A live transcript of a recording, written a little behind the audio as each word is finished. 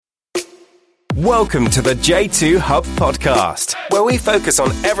Welcome to the J2 Hub podcast, where we focus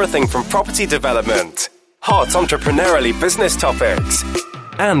on everything from property development, hot entrepreneurially business topics,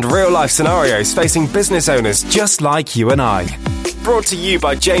 and real-life scenarios facing business owners just like you and I. Brought to you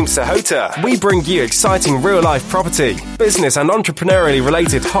by James Sahota, we bring you exciting real-life property, business and entrepreneurially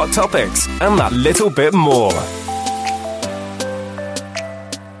related hot topics, and that little bit more.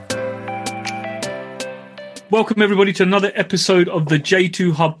 Welcome everybody to another episode of the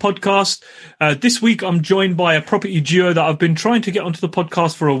J2 Hub podcast. This week I'm joined by a property duo that I've been trying to get onto the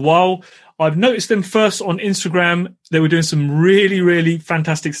podcast for a while. I've noticed them first on Instagram. They were doing some really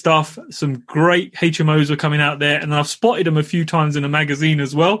fantastic stuff. Some great HMOs were coming out there, and I've spotted them a few times in a magazine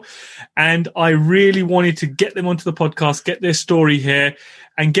as well. And I really wanted to get them onto the podcast, get their story here,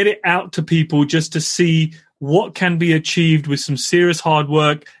 and get it out to people just to see what can be achieved with some serious hard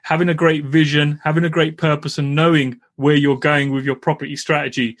work, having a great vision, having a great purpose, and knowing where you're going with your property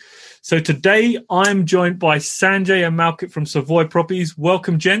strategy. So today I'm joined by Sanjay and Malkit from Savoy Properties.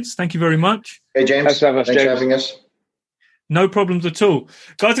 Welcome, gents. Thank you very much. Hey, James. Thanks for having us. No problems at all.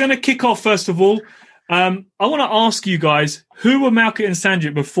 Guys, I'm going to kick off first of all. I want to ask you guys, who were Malkit and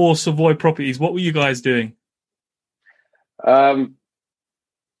Sanjay before Savoy Properties? What were you guys doing?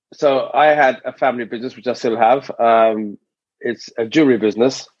 So I had a family business, which I still have. It's a jewelry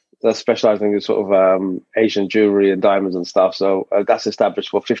business that's specializing in sort of Asian jewelry and diamonds and stuff. So that's established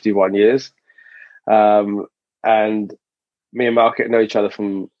for 51 years. And me and Malkit know each other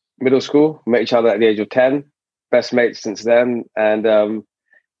from middle school, met each other at the age of 10, best mates since then. And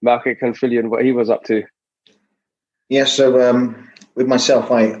Malkit can fill you in what he was up to. Yeah, so with myself,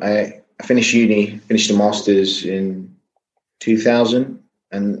 I finished uni, finished a master's in 2000.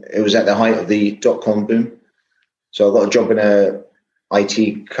 And it was at the height of the dot-com boom. So I got a job in a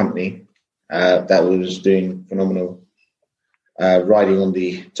IT company that was doing phenomenal, riding on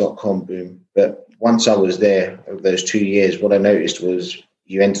the dot-com boom. But once I was there, over those 2 years, what I noticed was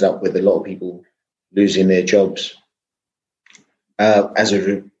you ended up with a lot of people losing their jobs as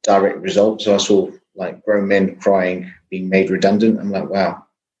a direct result. So I saw like grown men crying, being made redundant. I'm like, wow,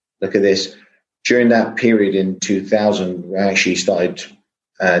 look at this. During that period in 2000, we actually started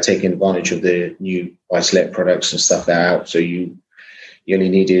taking advantage of the new buy-to-let products and stuff that are out. So you only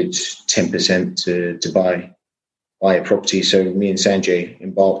needed 10% to buy a property. So me and Sanjay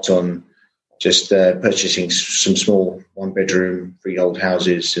embarked on just purchasing some small one-bedroom freehold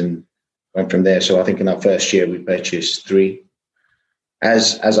houses and went from there. So I think in our first year we purchased 3.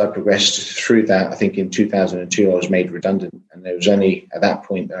 As I progressed through that, I think in 2002 I was made redundant, and it was only at that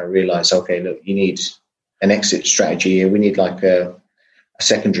point that I realised, okay, look, you need an exit strategy here. We need like a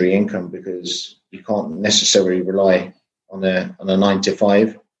secondary income, because you can't necessarily rely on a 9 to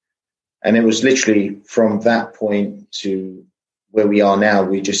 5. And it was literally from that point to where we are now.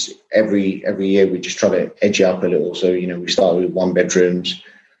 We just every year we just try to edge it up a little. So we started with 1 bedrooms,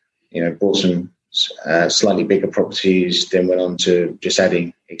 bought some slightly bigger properties, then went on to just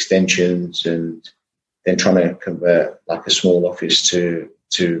adding extensions, and then trying to convert like a small office to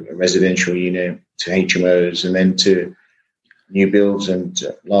a residential unit, to HMOs, and then to new builds and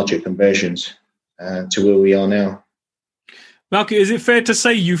larger conversions to where we are now. Malkit, is it fair to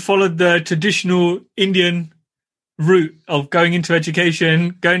say you followed the traditional Indian route of going into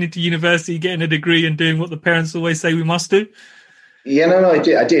education, going into university, getting a degree, and doing what the parents always say we must do? Yeah, no, I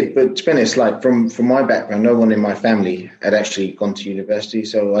did. But to be honest, like from my background, no one in my family had actually gone to university.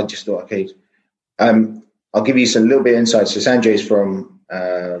 So I just thought, okay, I'll give you some little bit of insight. So Sanjay's from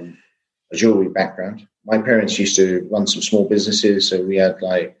a jewelry background. My parents used to run some small businesses, so we had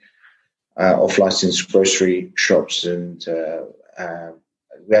like off-licensed grocery shops, and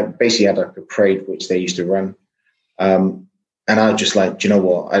we basically had like a parade which they used to run. And I was just like, do you know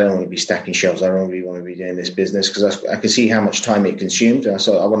what? I don't want to be stacking shelves. I don't really want to be doing this business, because I could see how much time it consumed. And I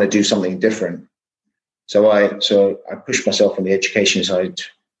thought I want to do something different. So I pushed myself on the education side.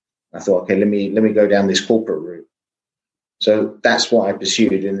 I thought, okay, let me go down this corporate route. So that's what I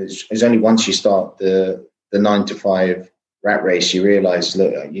pursued. And it's only once you start the 9 to 5 rat race, you realize,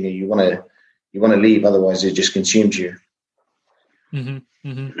 look, you want to leave, otherwise it just consumes you. Mm-hmm,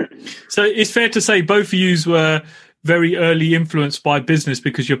 mm-hmm. So it's fair to say both of you were very early influenced by business,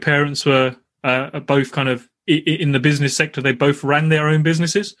 because your parents were both kind of in the business sector. They both ran their own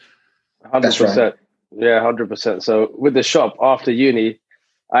businesses. 100%. That's right. Yeah, 100%. So with the shop after uni,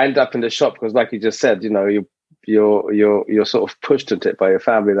 I ended up in the shop because, like you just said, you're sort of pushed into it by your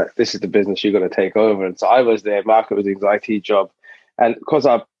family that this is the business you're going to take over. And so I was there, Market was doing the IT job. And because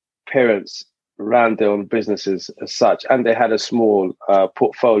our parents ran their own businesses as such, and they had a small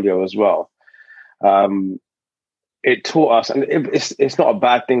portfolio as well, it taught us, and it's not a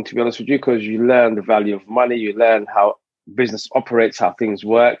bad thing, to be honest with you, because you learn the value of money, you learn how business operates, how things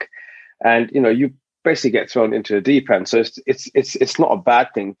work, and you basically get thrown into the deep end. So it's not a bad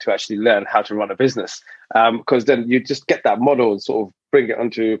thing to actually learn how to run a business, because then you just get that model and sort of bring it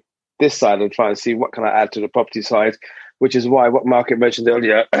onto this side and try and see what can I add to the property side, which is why what Malkit mentioned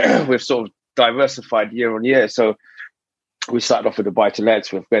earlier, we've sort of diversified year on year. So we started off with the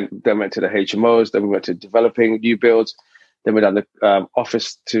buy-to-lets, then went to the HMOs, then we went to developing new builds, then we done the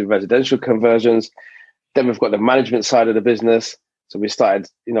office to residential conversions. Then we've got the management side of the business. So we started,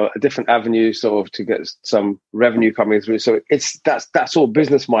 a different avenue sort of to get some revenue coming through. So that's all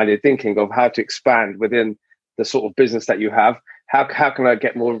business-minded thinking of how to expand within the sort of business that you have. How can I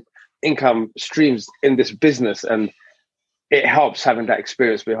get more income streams in this business? And it helps having that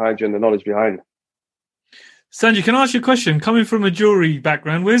experience behind you and the knowledge behind. Sanjay, can I ask you a question? Coming from a jewelry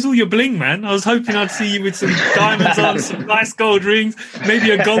background, where's all your bling, man? I was hoping I'd see you with some diamonds on, some nice gold rings,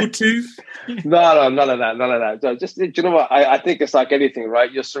 maybe a gold tooth. No, none of that. So just, do you know what? I think it's like anything,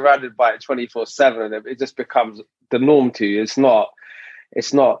 right? You're surrounded by it 24/7, and it just becomes the norm to you. It's not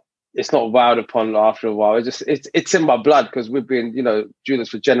wowed upon after a while. It's in my blood, because we've been, jewelers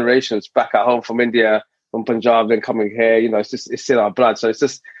for generations back at home from India, from Punjab, then coming here. It's in our blood. So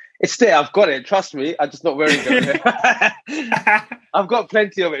it's there. I've got it. Trust me. I'm just not wearing it. I've got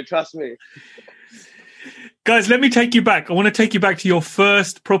plenty of it. Trust me. Guys, let me take you back. I want to take you back to your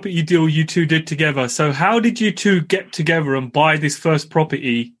first property deal you two did together. So how did you two get together and buy this first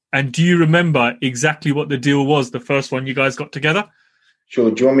property? And do you remember exactly what the deal was, the first one you guys got together? Sure.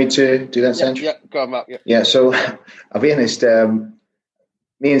 Do you want me to do that, Sanjay? Yeah, go on, Mark. Yeah, so I'll be honest, me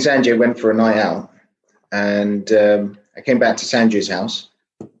and Sanjay went for a night out, and I came back to Sanjay's house.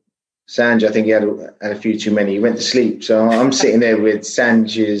 Sanjay, I think he had a few too many. He went to sleep. So I'm sitting there with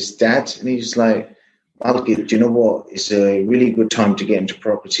Sanjay's dad, and he's like, Malkit, do you know what? It's a really good time to get into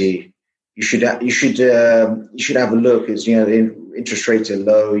property. You should have a look. It's, the interest rates are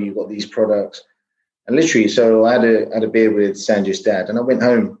low. You've got these products. And literally, so I had a beer with Sanjay's dad, and I went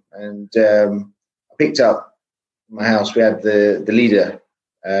home and I picked up my house. We had the Leader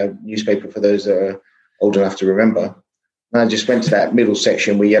newspaper, for those that are old enough to remember. And I just went to that middle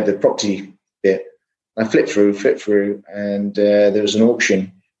section where you have the property bit. I flipped through, and there was an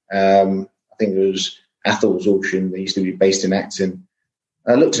auction. I think it was Athol's auction. They used to be based in Acton.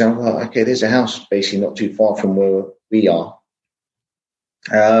 I looked at it and I thought, okay, there's a house basically not too far from where we are.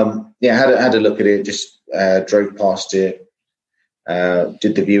 Had a look at it, just drove past it,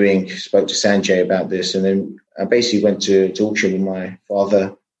 did the viewing, spoke to Sanjay about this, and then I basically went to auction with my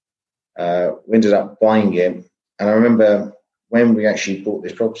father. We ended up buying it. And I remember when we actually bought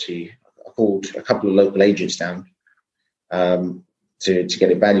this property, I called a couple of local agents down to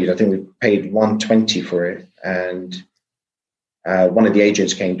get it valued. I think we paid 120 for it. And one of the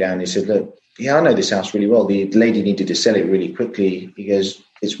agents came down and he said, look, yeah, I know this house really well. The lady needed to sell it really quickly. He goes,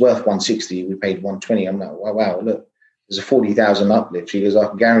 it's worth 160. We paid 120. I'm like, wow, look, there's a 40,000 uplift. He goes, I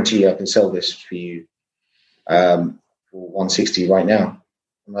can guarantee I can sell this for you for 160 right now.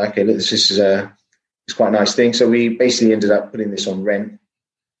 I'm like, okay, look, this is it's quite a nice thing. So we basically ended up putting this on rent.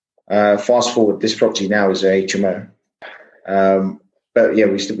 Fast forward, this property now is a HMO. But yeah,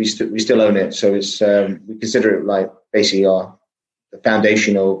 we still own it. So it's we consider it like basically the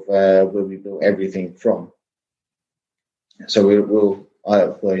foundation of where we built everything from. So we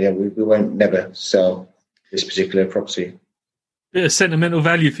won't never sell this particular property. Bit of sentimental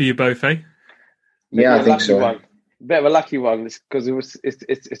value for you both, eh? Yeah, I think so. Bit of a lucky one, because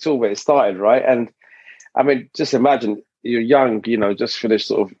it's all where it started, right? And I mean, just imagine you're young, just finished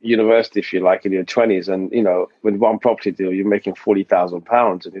sort of university, if you like, in your 20s, and with one property deal, you're making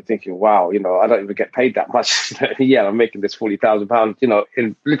 £40,000, and you're thinking, wow, I don't even get paid that much. Yeah, I'm making this £40,000,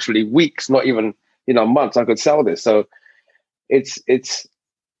 in literally weeks, not even months. I could sell this, so it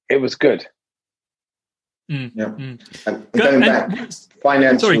was good. Mm. Yeah, and going back,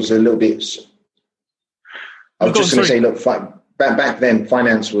 finance was a little bit. I was just going to say, look, back then,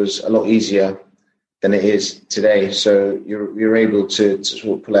 finance was a lot easier than it is today. So you're able to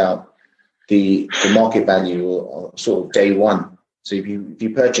sort of pull out the market value or sort of day one. So if you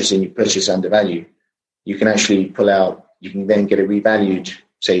purchase and you purchase under value, you can actually pull out. You can then get it revalued,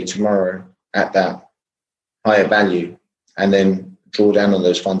 say tomorrow, at that higher value, and then draw down on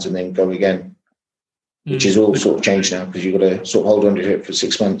those funds and then go again, which is all sort of changed now because you've got to sort of hold on to it for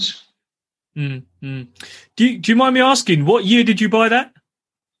 6 months. Mm-hmm. Do you mind me asking, what year did you buy that?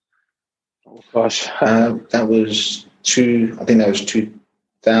 Oh gosh, that was I think that was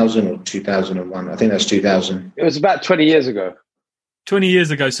 2000 or 2001. I think that's 2000. It was about 20 years ago. 20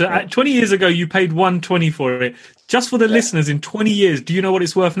 years ago. So 20 years ago, you paid 120 for it. Just for the listeners, in 20 years, do you know what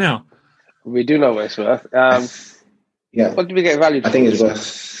it's worth now? We do know what it's worth. What did we get valued? I think it's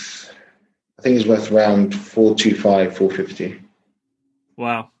worth around 425, 450.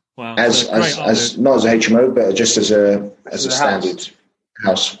 Wow. As not as a HMO, but just as a standard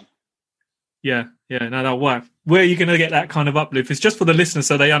house. Yeah. No, that'll work. Where are you going to get that kind of uplift? It's just for the listeners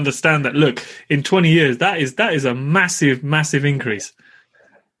so they understand that, look, in 20 years, that is a massive, massive increase.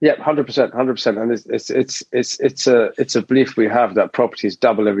 Yeah, 100%. And it's a belief we have that properties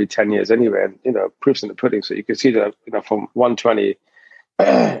double every 10 years anyway. And, proof's in the pudding. So you can see that, from 120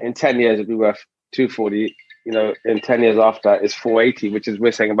 in 10 years, it'd be worth 240. In 10 years after, it's 480, which is,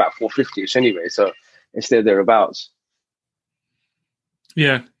 we're saying about 450-ish anyway. So it's thereabouts.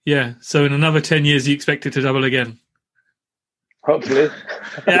 Yeah. So in another 10 years, you expect it to double again? Hopefully.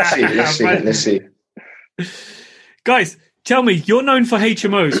 Let's see. Guys, tell me, you're known for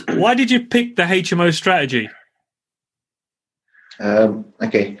HMOs. Why did you pick the HMO strategy?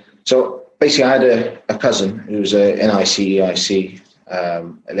 Okay. So basically, I had a cousin who was a NIC, EIC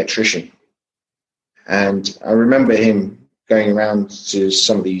electrician. And I remember him going around to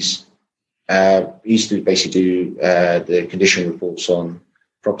some of these. He used to basically do the condition reports on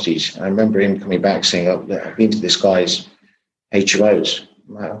properties. And I remember him coming back saying, I've been to this guy's HMOs.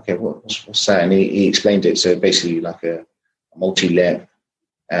 I'm like, okay, what's that? And he explained it. So basically like a multi-let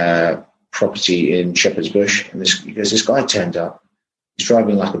property in Shepherd's Bush. And this guy turned up. He's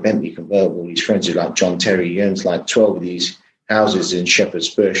driving like a Bentley convertible. He's friends with like John Terry. He owns like 12 of these houses in Shepherd's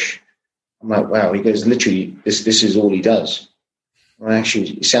Bush. I'm like, wow. He goes, literally, this is all he does. Well,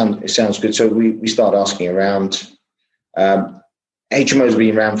 actually, it sounds good. So we started asking around. HMOs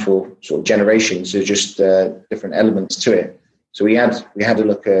been around for sort of generations. There's just different elements to it. So we had a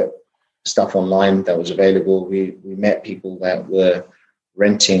look at stuff online that was available. We met people that were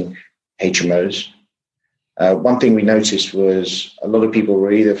renting HMOs. One thing we noticed was a lot of people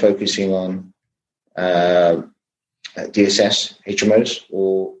were either focusing on DSS HMOs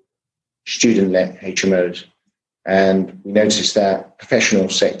or student-let HMOs. And we noticed that professional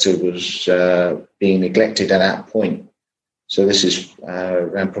sector was being neglected at that point. So this is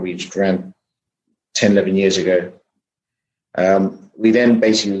around 10, 11 years ago. We then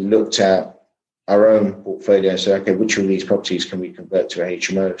basically looked at our own portfolio and said, okay, which of these properties can we convert to a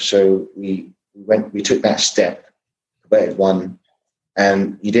HMO? So we took that step, converted one,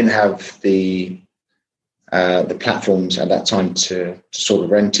 and you didn't have the platforms at that time to sort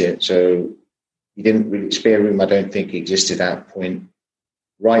of rent it. So you didn't really, spare room, I don't think, existed at that point.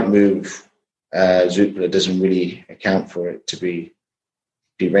 Rightmove, Zoopla doesn't really account for it to be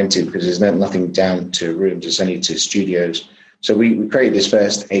rented because there's nothing down to rooms, it's only to studios. So we created this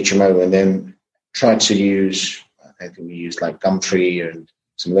first HMO and then tried to use, I think we used like Gumtree and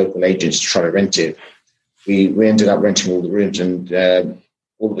some local agents to try to rent it. We ended up renting all the rooms, and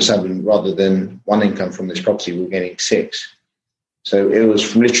all of a sudden, rather than one income from this property, we were getting 6. So it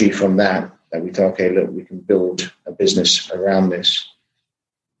was literally from that we thought, okay, look, we can build a business around this.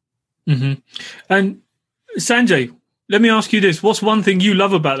 Mm-hmm. And Sanjay, let me ask you this. What's one thing you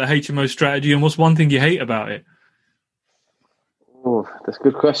love about the HMO strategy and what's one thing you hate about it? Oh, that's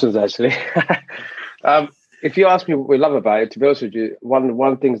good questions, actually. If you ask me what we love about it, to be honest with you,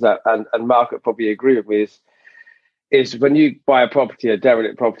 one thing that, and Mark would probably agree with me, is when you buy a property, a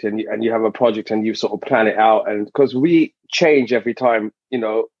derelict property, and you have a project and you sort of plan it out, and because we change every time,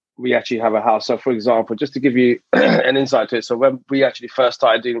 we actually have a house. So, for example, just to give you an insight to it, so when we actually first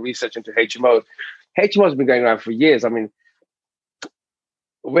started doing research into HMO has been going around for years. I mean,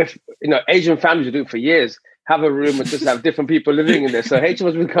 with Asian families who do it for years, have a room and just have different people living in there. So HMO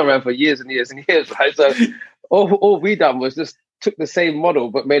has been going around for years and years and years, right? So all we done was just took the same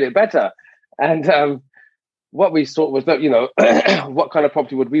model but made it better. And what we thought was that, what kind of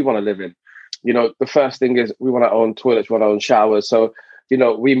property would we want to live in? The first thing is we want our own toilets, we want our own showers. So,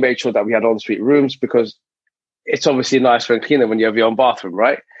 we made sure that we had ensuite rooms because it's obviously nicer and cleaner when you have your own bathroom,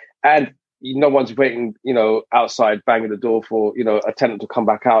 right? And no one's waiting, outside banging the door for, a tenant to come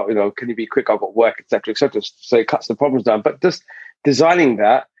back out. Can you be quick? I've got work, etc., etc. So it cuts the problems down. But just designing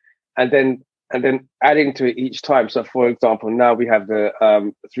that and then adding to it each time. So, for example, now we have the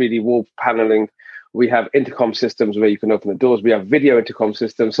 3D wall paneling. We have intercom systems where you can open the doors. We have video intercom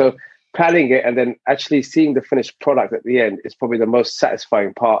systems. So planning it and then actually seeing the finished product at the end is probably the most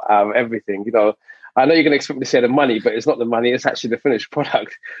satisfying part out of everything. I know you're going to expect me to say the money, but it's not the money. It's actually the finished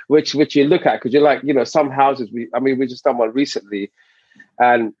product, which you look at because you're like, some houses. We just done one recently,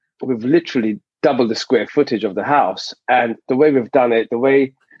 and we've literally doubled the square footage of the house. And the way we've done it, the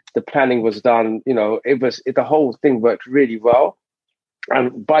way the planning was done, the whole thing worked really well.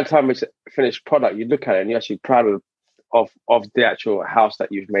 And by the time it's a finished product, you look at it and you're actually proud of the actual house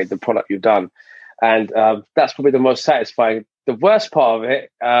that you've made, the product you've done. And that's probably the most satisfying. The worst part of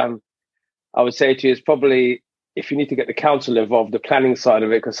it, I would say to you, is probably if you need to get the council involved, the planning side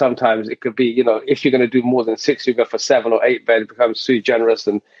of it, because sometimes it could be, if you're going to do more than 6, you go for 7 or 8 bed, it becomes too generous.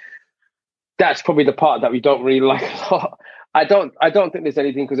 And that's probably the part that we don't really like a lot. I don't think there's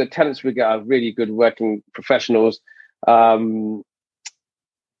anything, because the tenants we get are really good working professionals. The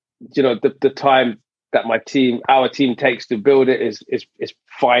time that our team takes to build it is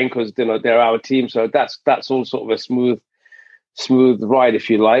fine, because they're our team. So that's all sort of a smooth ride, if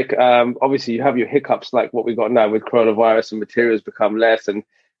you like. Obviously, you have your hiccups like what we got now with coronavirus, and materials become less, and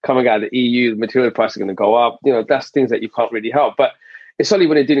coming out of the EU, the material price is going to go up. That's things that you can't really help. But it's only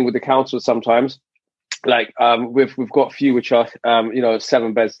when you're dealing with the council sometimes. Like we've got a few which are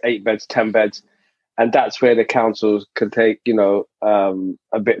 7 beds, 8 beds, 10 beds, and that's where the councils can take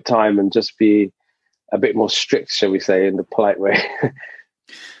a bit of time and just be a bit more strict, shall we say, in the polite way.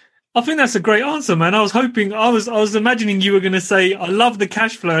 I think that's a great answer, man. I was imagining you were going to say, I love the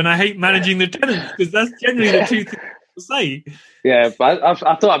cash flow and I hate managing the tenants, because that's generally the two things to say. Yeah, but I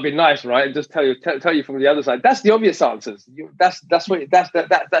thought I'd be nice, right? And just tell you from the other side. That's the obvious answers. That's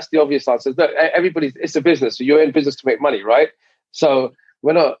the obvious answers. Look, it's a business. So you're in business to make money, right? So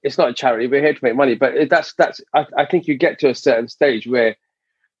it's not a charity. We're here to make money. But I think you get to a certain stage where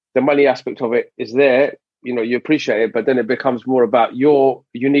the money aspect of it is there. You appreciate it, but then it becomes more about your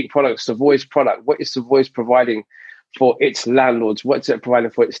unique product, Savoy's product. What is Savoy's providing for its landlords? What's it providing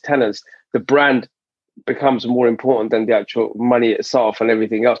for its tenants? The brand becomes more important than the actual money itself and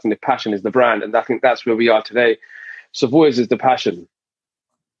everything else. And the passion is the brand. And I think that's where we are today. Savoy's is the passion.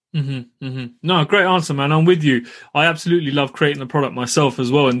 Mm-hmm, mm-hmm. No, great answer, man. I'm with you. I absolutely love creating the product myself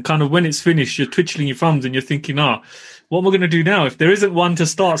as well. And kind of when it's finished, you're twiddling your thumbs and you're thinking, what am I going to do now? If there isn't one to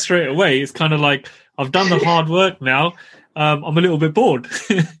start straight away, it's kind of like, I've done the hard work now. I'm a little bit bored.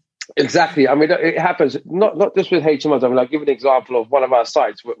 Exactly. I mean, it happens not just with HMOs. I mean, I'll give an example of one of our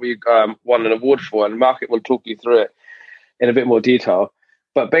sites what we won an award for, and Malkit will talk you through it in a bit more detail.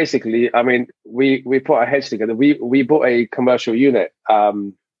 But basically, I mean, we put our heads together. We bought a commercial unit,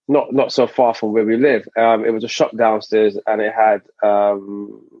 not so far from where we live. It was a shop downstairs, and it had I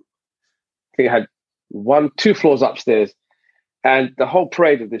think it had 2 floors upstairs. And the whole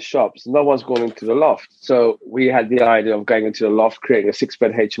parade of this shop, no one's gone into the loft. So we had the idea of going into the loft, creating a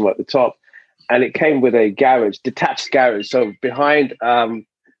 6-bed HMO at the top. And it came with a garage, detached garage. So behind the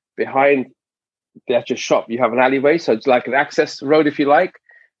actual shop, you have an alleyway. So it's like an access road, if you like.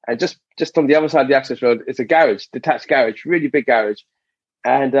 And just on the other side of the access road, it's a garage, detached garage, really big garage.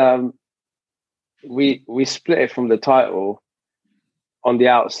 And we split it from the title on the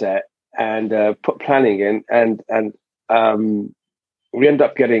outset and put planning in, and we end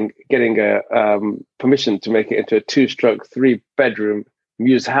up getting a permission to make it into a 2-stroke 3-bedroom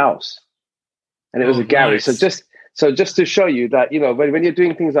muse house, and it was a garage. Nice. So just to show you that when you're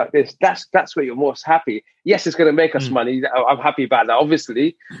doing things like this, that's where you're most happy. Yes, it's going to make us money. I'm happy about that,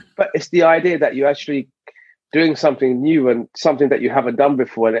 obviously, but it's the idea that you're actually doing something new and something that you haven't done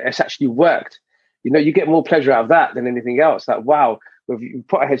before, and it's actually worked. You get more pleasure out of that than anything else. Like, wow, we've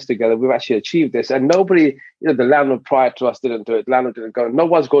put our heads together, we've actually achieved this. And nobody, the landlord prior to us didn't do it. The landlord didn't go. No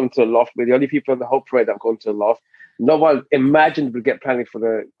one's gone to the loft. We're the only people in the whole parade that have gone to the loft. No one imagined we'd get planning for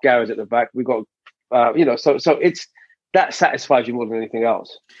the garage at the back. We got, so it's that satisfies you more than anything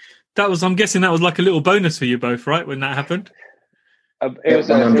else. I'm guessing that was like a little bonus for you both, right? When that happened? It was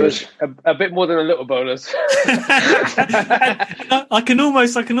a bit more than a little bonus. I can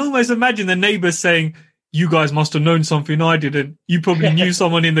almost imagine the neighbours saying, "You guys must have known something I didn't. You probably knew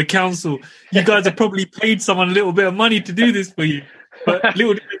someone in the council. You guys have probably paid someone a little bit of money to do this for you." But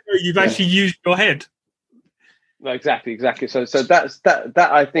little did they know you've actually used your head. No, exactly. So that's that.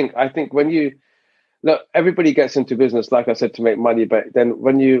 I think when you look, everybody gets into business, like I said, to make money. But then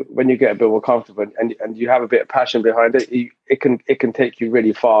when you get a bit more comfortable and you have a bit of passion behind it, it can take you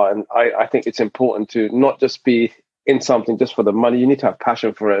really far. And I think it's important to not just be in something just for the money. You need to have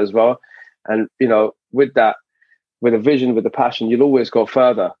passion for it as well. And with that, with a vision, with the passion, you'll always go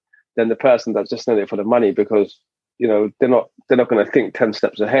further than the person that's just in it for the money, because they're not going to think 10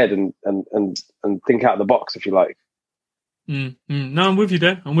 steps ahead and think out of the box, if you like. No, I'm with you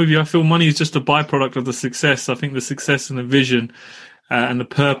there. I'm with you. I feel money is just a byproduct of the success. I think the success and the vision and the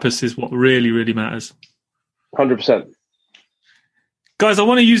purpose is what really, really matters. 100%. Guys, I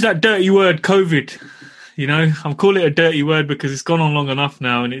want to use that dirty word, COVID. I'm calling it a dirty word because it's gone on long enough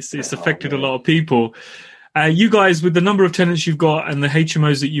now, and it's affected a lot of people. You guys, with the number of tenants you've got and the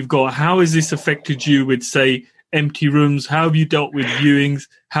HMOs that you've got, how has this affected you with, say, empty rooms? How have you dealt with viewings?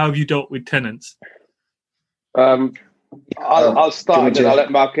 How have you dealt with tenants? I'll start and then I'll let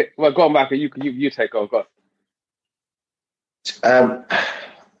Malkit. Well, go on, Malkit. You take over. Go on.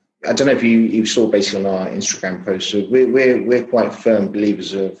 I don't know if you saw basically on our Instagram post. So we're quite firm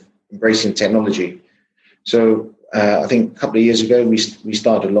believers of embracing technology. So I think a couple of years ago we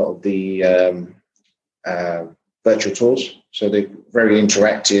started a lot of the virtual tours. So they're very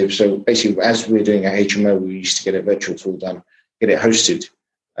interactive. So basically, as we're doing at HMO, we used to get a virtual tour done, get it hosted.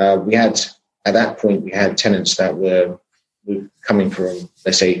 We had at that point we had tenants that were coming from,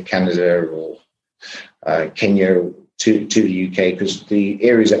 let's say, Canada or Kenya to the UK, because the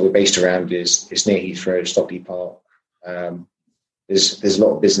areas that we're based around is near Heathrow, Stockley Park. There's a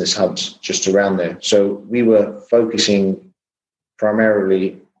lot of business hubs just around there. So we were focusing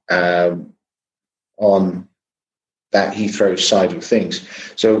primarily on that Heathrow side of things.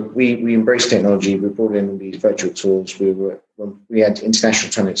 So we embraced technology. We brought in these virtual tools. We had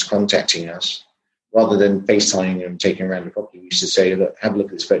international tenants contacting us rather than FaceTiming and taking around the property. We used to say, look, have a look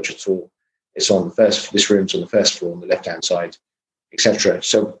at this virtual tool. It's on the first. This room's on the first floor on the left-hand side, etc.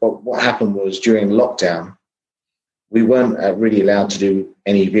 So, but what happened was during lockdown, we weren't really allowed to do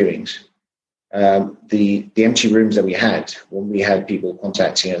any viewings. The empty rooms that we had, when we had people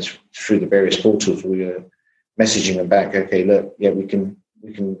contacting us through the various portals, we were messaging them back. Okay, look, yeah, we can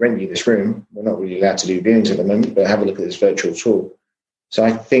rent you this room. We're not really allowed to do viewings at the moment, but have a look at this virtual tool. So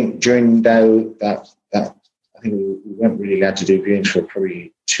I think during that I think we weren't really allowed to do viewings for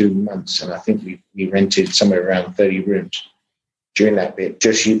probably 2 months, and I think we rented somewhere around 30 rooms during that bit,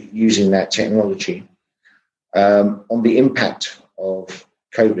 just using that technology. On the impact of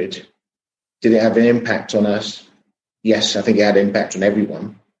COVID, did it have an impact on us? Yes, I think it had an impact on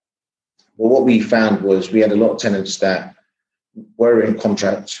everyone. But what we found was we had a lot of tenants that were in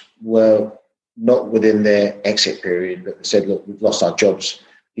contract, were not within their exit period, but said, look, we've lost our jobs.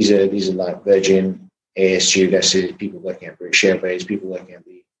 These are like Virgin, ASG, that's people working at British Airways, people working at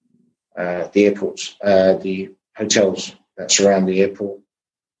the airports, the hotels that surround the airport.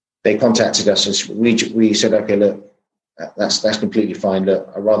 They contacted us and we said, okay, look, that's completely fine. Look,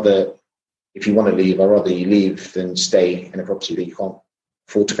 if you want to leave, I'd rather you leave than stay in a property that you can't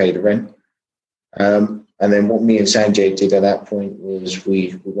afford to pay the rent. And then what me and Sanjay did at that point was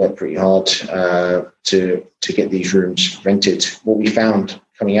we worked pretty hard to get these rooms rented. What we found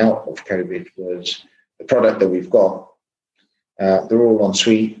coming out of COVID was the product that we've got. They're all en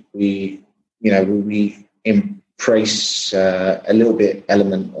suite. We embrace a little bit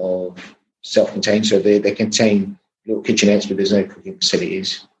element of self-contained, so they contain little kitchenettes, but there's no cooking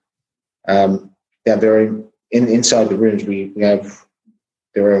facilities. They have their own inside the rooms. We have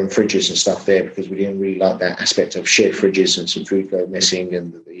their own fridges and stuff there because we didn't really like that aspect of shared fridges and some food go missing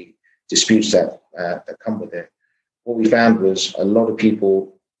and the disputes that come with it. What we found was a lot of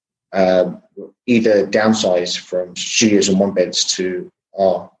people either downsized from studios and one beds to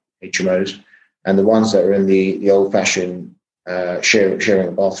our HMOs, and the ones that are in the old-fashioned sharing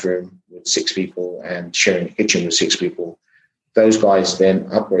a bathroom with 6 people and sharing a kitchen with 6 people, those guys then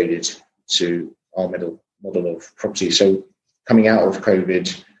upgraded to our model of property. So coming out of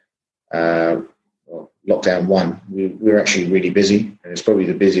COVID, lockdown 1, we were actually really busy, and it's probably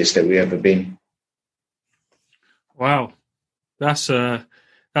the busiest that we've ever been. Wow, that's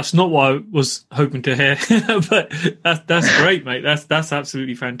not what I was hoping to hear, but that's great, mate. That's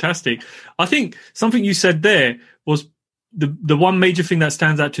absolutely fantastic. I think something you said there was the one major thing that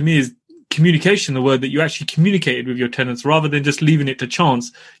stands out to me is communication, the word that you actually communicated with your tenants rather than just leaving it to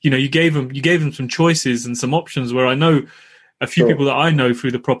chance. You gave them some choices and some options, where I know a few people that I know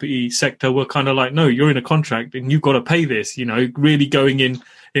through the property sector were kind of like, no, you're in a contract and you've got to pay this, really going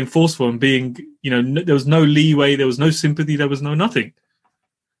in forceful and being, there was no leeway, there was no sympathy, there was no nothing.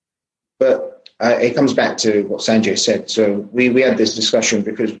 But it comes back to what Sanjay said. So we had this discussion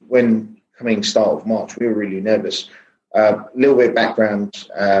because when coming start of March, we were really nervous. A little bit of background,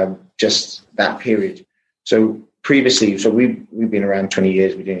 just that period. So previously, we've been around 20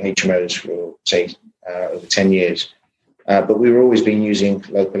 years. We're doing HMOs for, say, over 10 years. But we were always been using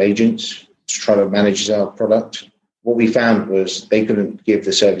local agents to try to manage our product. What we found was they couldn't give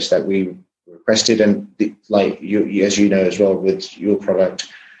the service that we requested. And like you, as you know as well, with your product,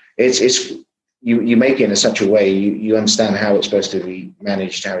 it's you make it in such a way you understand how it's supposed to be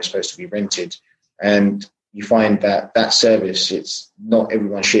managed, how it's supposed to be rented, and you find that service, it's not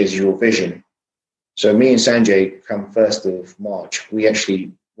everyone shares your vision. So me and Sanjay, come 1st of March, we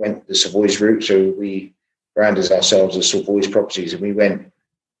actually went the Savoy's route. So we branded ourselves as Savoy's Properties, and we went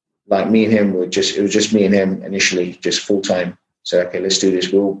like me and him it was just me and him initially, just full time. So okay, let's do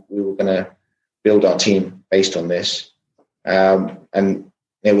this. We were going to build our team based on this. And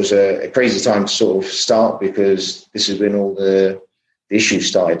it was a crazy time to sort of start, because this is when all the issues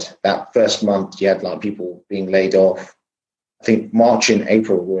started. That first month, you had like people being laid off. I think March and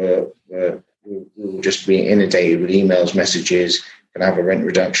April we were just being inundated with emails, messages, can I have a rent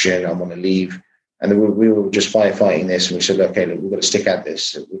reduction? I want to leave. And we were just firefighting this, and we said, okay, look, we've got to stick at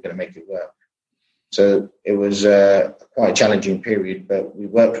this. We're going to make it work. So it was quite a challenging period, but we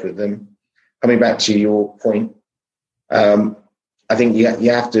worked with them. Coming back to your point, I think you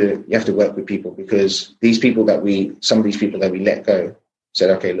have to work with people, because some of these people that we let go said,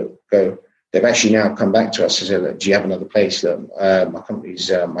 okay, look, go. They've actually now come back to us and said, look, do you have another place? Look,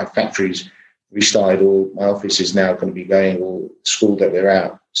 my factory's restarted, or my office is now going to be going, or school that we're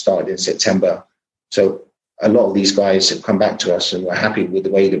at started in September. So a lot of these guys have come back to us and were happy with the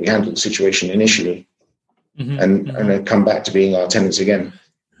way that we handled the situation initially, and have come back to being our tenants again.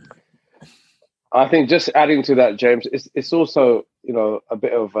 I think just adding to that, James, it's also, a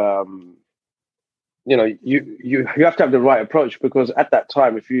bit of, you have to have the right approach, because at that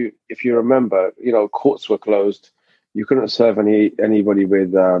time, if you remember, courts were closed. You couldn't serve anybody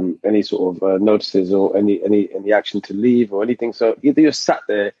with any sort of notices or any action to leave or anything. So either you're sat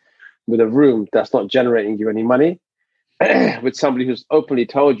there with a room that's not generating you any money, with somebody who's openly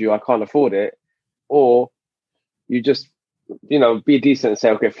told you I can't afford it, or you just be decent and say,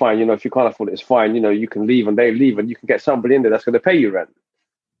 okay, fine, if you can't afford it, it's fine, you can leave, and they leave, and you can get somebody in there that's going to pay you rent.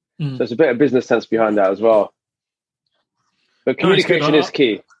 So there's a bit of business sense behind that as well. But communication is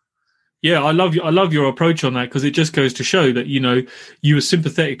key. Yeah, I love your approach on that, because it just goes to show that, you were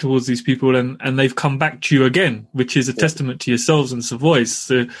sympathetic towards these people, and they've come back to you again, which is a testament to yourselves and Savoy's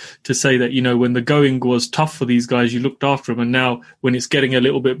to say that, when the going was tough for these guys, you looked after them, and now when it's getting a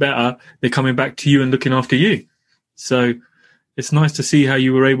little bit better, they're coming back to you and looking after you. So it's nice to see how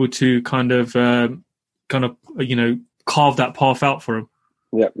you were able to kind of carve that path out for them.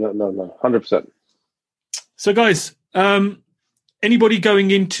 Yeah, no, 100%. So guys, anybody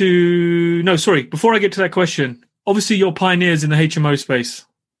going into... No, sorry, before I get to that question, obviously you're pioneers in the HMO space.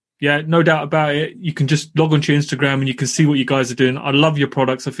 Yeah, no doubt about it. You can just log onto your Instagram and you can see what you guys are doing. I love your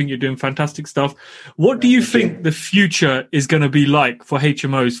products. I think you're doing fantastic stuff. What do you think the future is going to be like for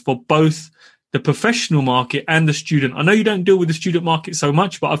HMOs, for both the professional market and the student? I know you don't deal with the student market so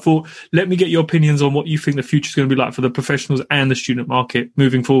much, but I thought, let me get your opinions on what you think the future is going to be like for the professionals and the student market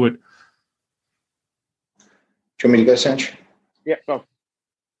moving forward. Do you want me to go, Sanj? Yeah, go.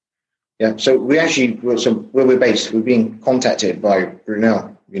 Yeah, so where we're based, we're being contacted by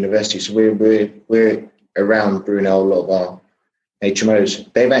Brunel University. So we're around Brunel, a lot of our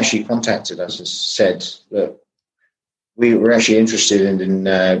HMOs. They've actually contacted us and said, look, we were actually interested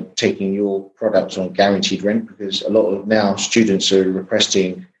in taking your products on guaranteed rent, because a lot of now students are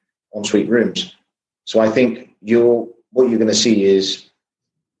requesting ensuite rooms. So I think what you're going to see is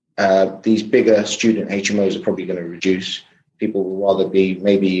these bigger student HMOs are probably going to reduce. People will rather be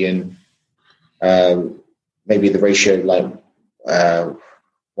maybe in maybe the ratio like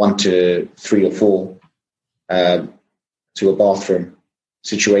 1 to 3 or 4 to a bathroom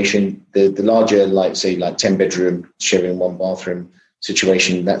situation. The larger, like say, like 10 bedroom sharing 1 bathroom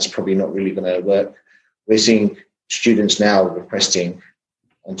situation, that's probably not really going to work. We're seeing students now requesting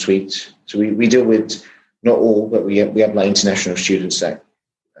en suite. So we deal with not all, but we have like international students that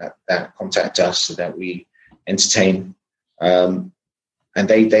contact us, that we entertain, and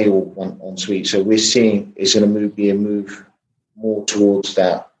they all want en suite. So we're seeing it's going to be a move more towards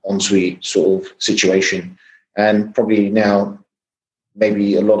that en suite sort of situation, and probably now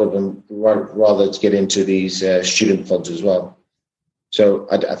maybe a lot of them rather to get into these student pods as well. So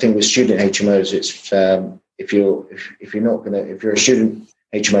I think with student HMOs, it's if you're a student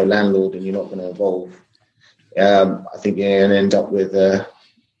HMO landlord and you're not going to evolve, I think you're going to end up with an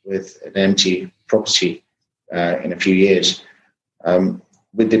empty property in a few years.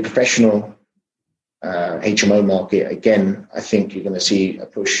 With the professional HMO market, again, I think you're going to see a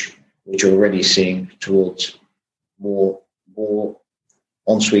push, which you're already seeing, towards more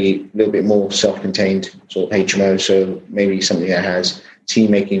ensuite, a little bit more self-contained sort of HMO. So maybe something that has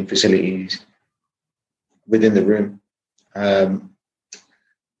tea-making facilities within the room.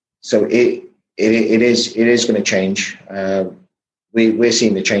 So it is going to change. We're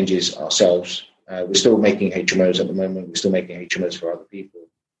seeing the changes ourselves. We're still making HMOs at the moment. We're still making HMOs for other people.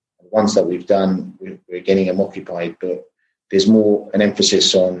 The ones that we've done, we're getting them occupied, but there's more an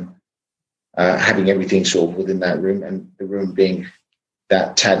emphasis on having everything sort of within that room, and the room being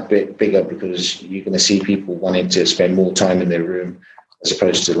that tad bit bigger, because you're going to see people wanting to spend more time in their room as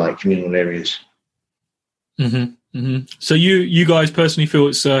opposed to like communal areas. Mm-hmm. So you guys personally feel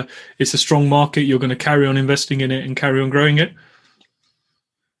it's a strong market? You're going to carry on investing in it and carry on growing it?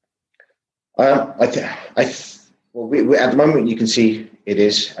 Well, we, at the moment, you can see it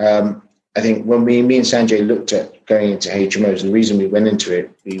is. I think when me and Sanjay looked at going into HMOs, the reason we went into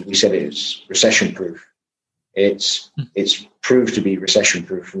it, we said it's recession-proof. It's proved to be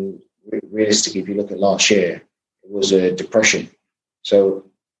recession-proof. And realistically, if you look at last year, it was a depression. So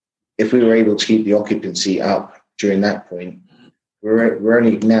if we were able to keep the occupancy up during that point, we're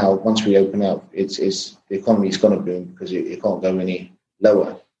only now, once we open up, it's the economy is going to boom because it can't go any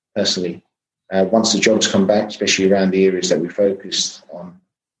lower, personally. Once the jobs come back, especially around the areas that we focused on,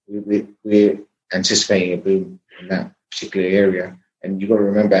 we're anticipating a boom in that particular area. And you've got to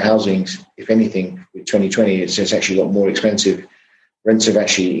remember, housing, if anything, with 2020, it's actually got more expensive. Rents have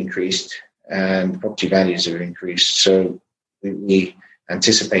actually increased and property values have increased. So we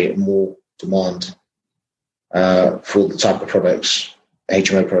anticipate more demand for the type of products,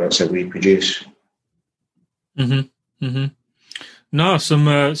 HMO products that we produce. No,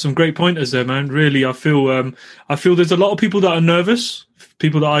 some great pointers there, man. Really, I feel there's a lot of people that are nervous.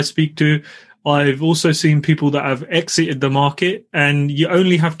 People that I speak to, I've also seen people that have exited the market, and you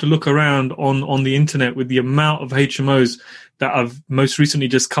only have to look around on the internet with the amount of HMOs that have most recently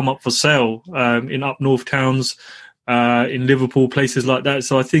just come up for sale in up north towns, in Liverpool, places like that.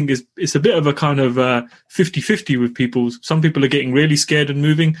 So I think it's a bit of a kind of 50-50 with people. Some people are getting really scared and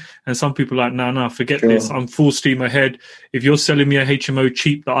moving, and some people are like, no, forget this. I'm full steam ahead. If you're selling me a HMO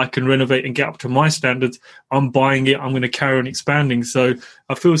cheap that I can renovate and get up to my standards, I'm buying it. I'm going to carry on expanding. So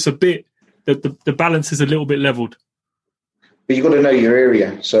I feel it's a bit that the balance is a little bit leveled. But you've got to know your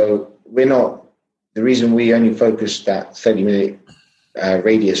area. So we're not, the reason we only focus that 30-minute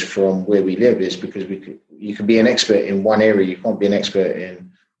radius from where we live is because you can be an expert in one area. You can't be an expert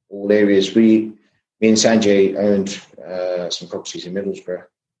in all areas. Me and Sanjay owned some properties in Middlesbrough,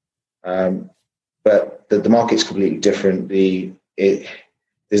 but the market's completely different.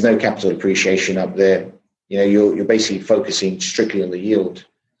 There's no capital appreciation up there. You know, you're basically focusing strictly on the yield.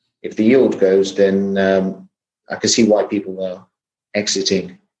 If the yield goes, then I can see why people are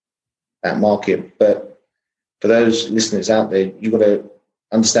exiting that market. But for those listeners out there, you've got to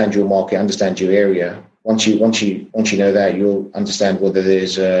understand your market, understand your area. Once you know that, you'll understand whether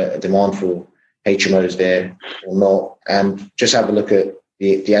there's a demand for HMOs there or not, and just have a look at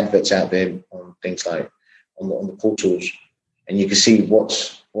the adverts out there on things like on the portals, and you can see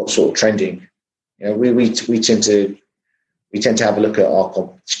what's sort of trending. You know, we tend to have a look at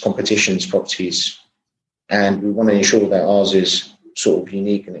our competition's properties, and we want to ensure that ours is sort of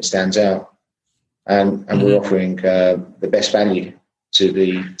unique and it stands out, and we're offering the best value to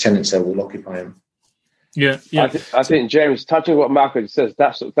the tenants that will occupy them. Yeah. I think James, touching what Malkit says,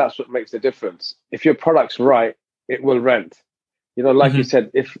 that's what makes the difference. If your product's right, it will rent. You know, like you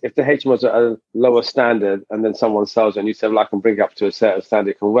said, if the HMOs are at a lower standard and then someone sells and you say, well, I can bring it up to a certain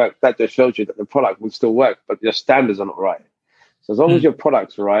standard, it can work, that just shows you that the product will still work, but your standards are not right. So as long as your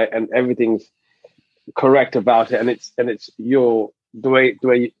product's right and everything's correct about it, and it's your the way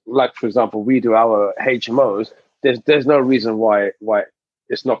you, like for example, we do our HMOs, there's no reason why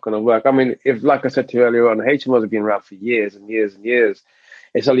it's not going to work. I mean, if, like I said to you earlier on, HMOs have been around for years and years and years.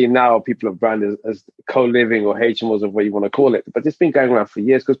 It's only now people have branded as co-living or HMOs, or what you want to call it. But it's been going around for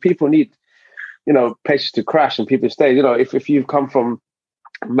years because people need, you know, places to crash and people stay. You know, if you've come from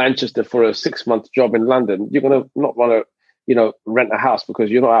Manchester for a 6-month job in London, you're going to not want to, you know, rent a house because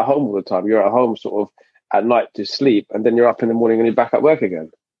you're not at home all the time. You're at home sort of at night to sleep, and then you're up in the morning and you're back at work again.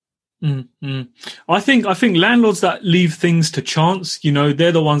 I think landlords that leave things to chance, you know,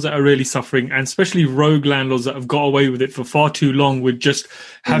 they're the ones that are really suffering, and especially rogue landlords that have got away with it for far too long with just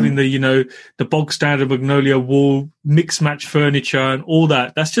having the, you know, the bog standard magnolia wall, mix match furniture and all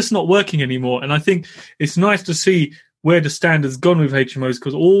that. That's just not working anymore. And I think it's nice to see where the standard's gone with HMOs,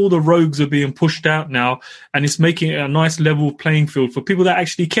 because all the rogues are being pushed out now, and it's making it a nice level playing field for people that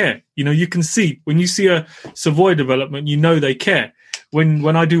actually care. You know, you can see when you see a Savoy development, you know they care.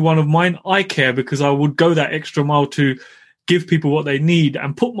 When I do one of mine, I care because I would go that extra mile to give people what they need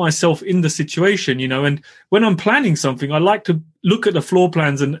and put myself in the situation, you know. And when I'm planning something, I like to look at the floor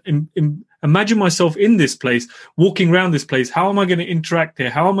plans and imagine myself in this place, walking around this place. How am I going to interact here?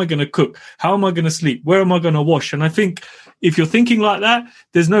 How am I going to cook? How am I going to sleep? Where am I going to wash? And I think if you're thinking like that,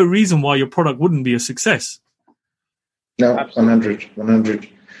 there's no reason why your product wouldn't be a success. No, 100.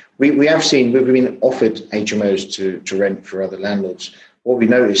 We have seen, we've been offered HMOs to rent for other landlords. What we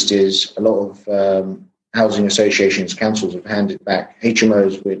noticed is a lot of housing associations, councils have handed back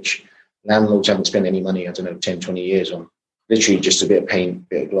HMOs which landlords haven't spent any money, 10, 20 years on. Literally just a bit of paint,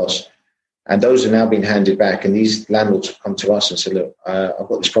 bit of gloss. And those are now being handed back. And these landlords have come to us and said, look, I've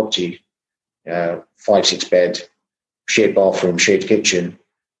got this property, 5-6 bed, shared bathroom, shared kitchen.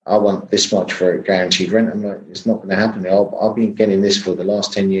 I want this much for a guaranteed rent. I'm like, it's not going to happen. I've been getting this for the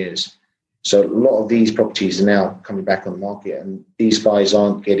last 10 years. So a lot of these properties are now coming back on the market, and these guys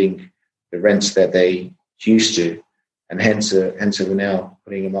aren't getting the rents that they used to, and hence we're now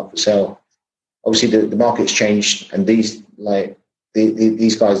putting them up for sale. Obviously, the market's changed, and these guys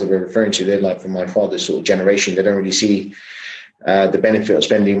that we're referring to, they're like from my father's sort of generation. They don't really see the benefit of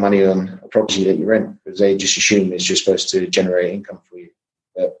spending money on a property that you rent, because they just assume it's just supposed to generate income for you.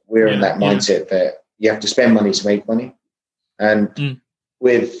 But we're in that mindset that you have to spend money to make money. And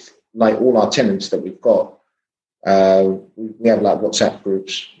with like all our tenants that we've got, we have like WhatsApp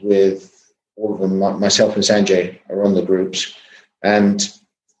groups with all of them. Like myself and Sanjay are on the groups, and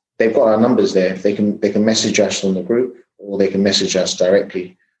they've got our numbers there. They can message us on the group, or they can message us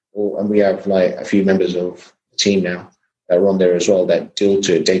directly. And we have like a few members of the team now that are on there as well that deal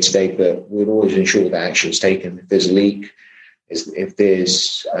to it day to day. But we'll always ensure that action is taken. If there's a leak, if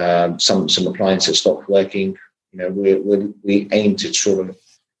there's some appliance that stopped working, we aim to sort of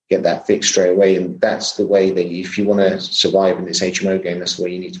get that fixed straight away. And that's the way that if you want to survive in this HMO game, that's the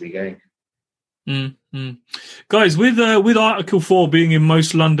way you need to be going. Mm-hmm. Guys, with Article 4 being in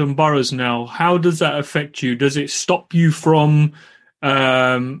most London boroughs now, how does that affect you? Does it stop you from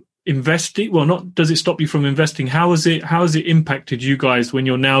investing? Well, not does it stop you from investing? How has it impacted you guys when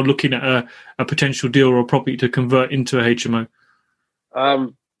you're now looking at a potential deal or a property to convert into a HMO?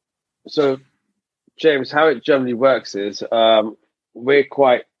 So, James, how it generally works is we're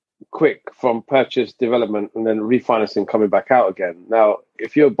quite quick from purchase, development, and then refinancing coming back out again. Now,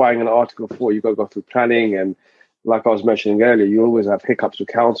 if you're buying an Article 4, you've got to go through planning, and like I was mentioning earlier, you always have hiccups with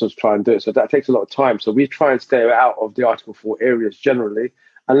councils try and do it. So that takes a lot of time. So we try and stay out of the Article 4 areas generally,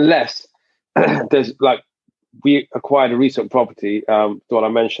 unless there's like, we acquired a recent property, the one I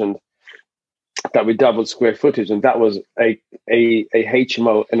mentioned, that we doubled square footage, and that was a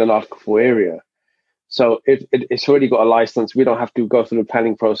HMO in an Article 4 area. So it's already got a license. We don't have to go through the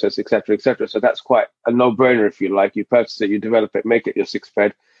planning process, et cetera, et cetera. So that's quite a no-brainer, if you like. You purchase it, you develop it, make it your 6th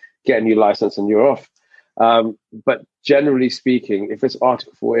bed, get a new license, and you're off. But generally speaking, if it's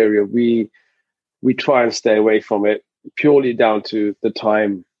Article 4 area, we try and stay away from it purely down to the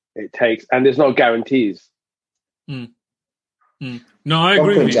time it takes, and there's no guarantees. No, I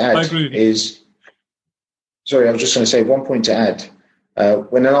agree with you. Sorry, I was just going to say one point to add.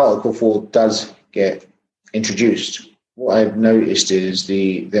 When an Article 4 does get introduced, what I've noticed is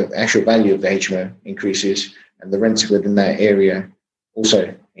the actual value of the HMO increases, and the rents within that area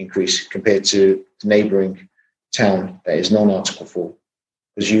also increase compared to the neighbouring town that is non-Article 4,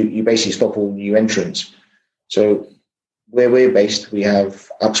 because you basically stop all new entrants. So where we're based, we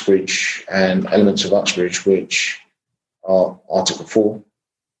have Uxbridge and elements of Uxbridge, which are Article 4.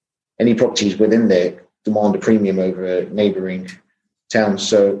 Any properties within there demand a premium over neighbouring towns.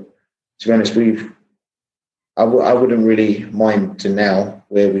 So to be honest, I wouldn't really mind to now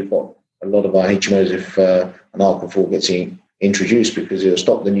where we've got a lot of our HMOs if an Article 4 gets introduced, because it'll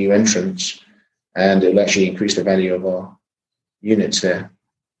stop the new entrants and it'll actually increase the value of our units there.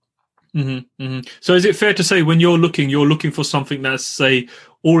 Mm-hmm, mm-hmm. So is it fair to say when you're looking for something that's, say,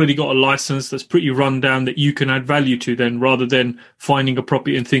 already got a license, that's pretty run down, that you can add value to then, rather than finding a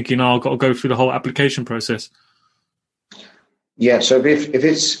property and thinking, I've got to go through the whole application process? Yeah, so if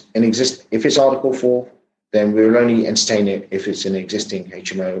it's Article 4, then we will only entertain it if it's an existing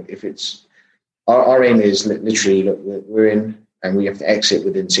HMO. If it's our aim is literally, look, we're in and we have to exit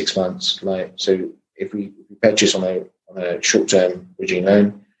within 6 months. Like, so if we purchase on a short-term bridging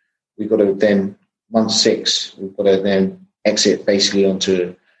loan, we've got to then month 6, we've got to then exit basically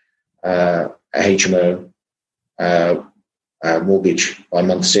onto a HMO mortgage by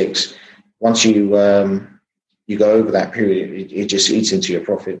month 6. Once you go over that period, it just eats into your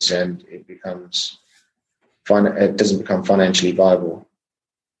profits, and it doesn't become financially viable.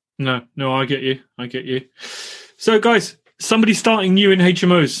 No, I get you. So, guys, somebody starting new in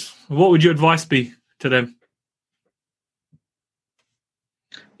HMOs, what would your advice be to them?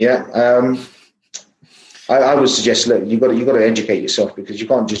 Yeah, I would suggest, look, you got to educate yourself, because you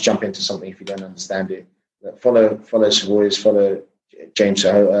can't just jump into something if you don't understand it. Follow Savoy's, follow James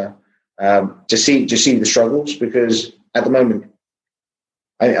Sahota, to see the struggles, because at the moment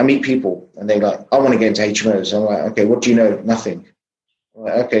I meet people and they're like, I want to get into HMOs. I'm like, okay, what do you know? Nothing. I'm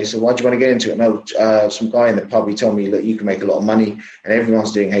like, okay, so why do you want to get into it? No, some guy in the pub, he told me that you can make a lot of money and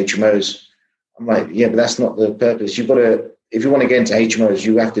everyone's doing HMOs. I'm like, yeah, but that's not the purpose. You've got to, if you want to get into HMOs,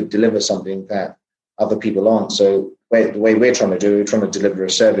 you have to deliver something that other people aren't. So the way we're trying to deliver a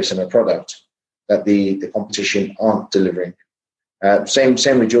service and a product that the competition aren't delivering.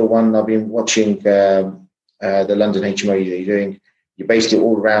 Same with your one. I've been watching the London HMO that you're doing. You based it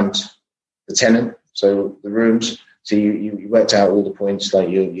all around the tenant, so the rooms. So you worked out all the points, like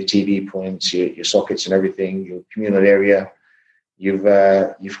your TV points, your sockets and everything, your communal area. You've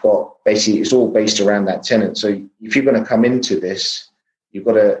got basically it's all based around that tenant. So if you're going to come into this, you've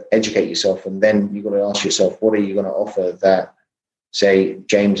got to educate yourself, and then you've got to ask yourself, what are you going to offer that, say,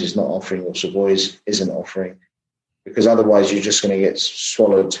 James is not offering or Savoy's isn't offering? Because otherwise you're just going to get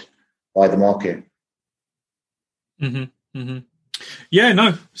swallowed by the market. Mm-hmm. Mm-hmm. Yeah,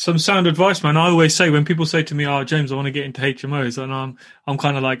 no, some sound advice, man. I always say when people say to me, "Oh, James, I want to get into HMOs," and I'm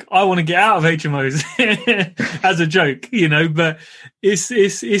kind of like, I want to get out of HMOs as a joke, But it's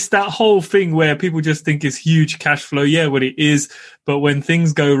that whole thing where people just think it's huge cash flow. Yeah, what it is, but when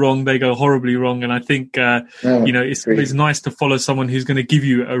things go wrong, they go horribly wrong. And I think it's always nice to follow someone who's going to give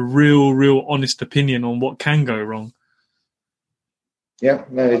you a real honest opinion on what can go wrong. Yeah,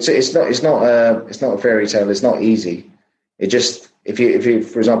 no, it's not a fairy tale. It's not easy. It just, if you,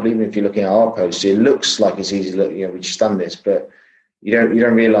 for example, even if you're looking at our post, it looks like it's easy. Look, we just done this, but you don't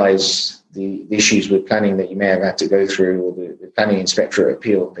realise the issues with planning that you may have had to go through, or the planning inspectorate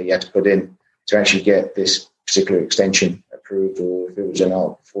appeal that you had to put in to actually get this particular extension approved, or if it was an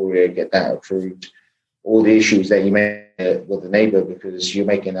art before you get that approved. All the issues that you may have with the neighbour because you're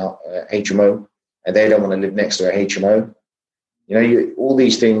making out HMO and they don't want to live next to a HMO. All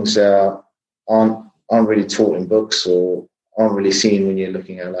these things aren't really taught in books or aren't really seen when you're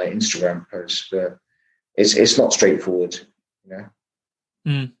looking at like Instagram posts, but it's not straightforward,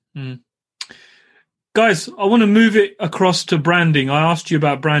 Guys, I want to move it across to branding. I asked you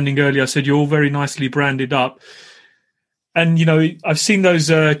about branding earlier. I said you're all very nicely branded up. And, I've seen those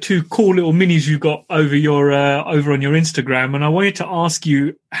two cool little minis you got over on your Instagram. And I wanted to ask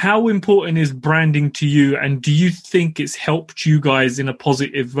you, how important is branding to you? And do you think it's helped you guys in a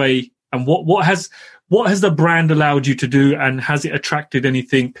positive way? And what has the brand allowed you to do? And has it attracted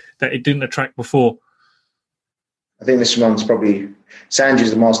anything that it didn't attract before? I think this one's probably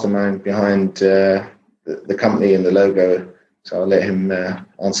Sanjay's the mastermind behind the company and the logo. So I'll let him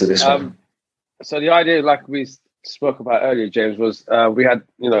answer this one. So the idea, like we spoke about earlier, James, was we had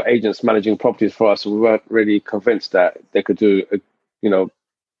agents managing properties for us, and we weren't really convinced that they could do a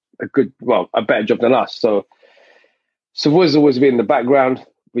better job than us. So Savoy's always been in the background.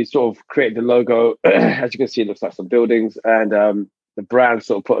 We sort of created the logo. As you can see, it looks like some buildings, and the brand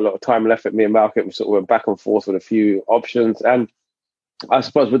sort of put a lot of time and effort. Me and Malkit, we sort of went back and forth with a few options, and I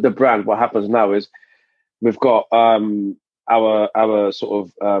suppose with the brand, what happens now is we've got our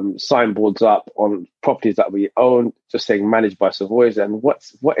sort of signboards up on properties that we own, just saying managed by Savoy's. And what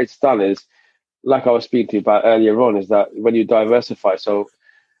it's done is, like I was speaking to you about earlier on, is that when you diversify, so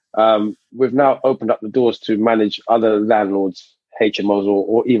we've now opened up the doors to manage other landlords, HMOs,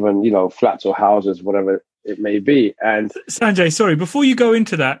 or even flats or houses, whatever it may be. And Sanjay, sorry, before you go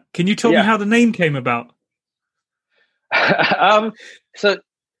into that, can you tell me how the name came about? So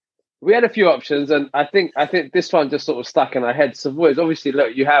we had a few options, and I think this one just sort of stuck in our head. Savoy's, obviously,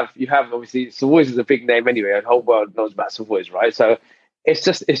 look, you have obviously Savoy's is a big name anyway. The whole world knows about Savoy's, right? So it's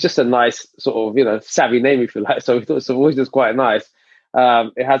just a nice sort of savvy name, if you like. So we thought Savoy's is quite nice.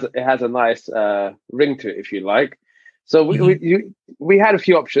 It has a nice ring to it, if you like. So we had a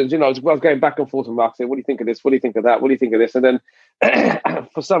few options. I was going back and forth with Mark saying, "What do you think of this? What do you think of that? What do you think of this?" And then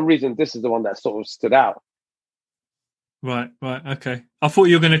for some reason, this is the one that sort of stood out. Right. Okay. I thought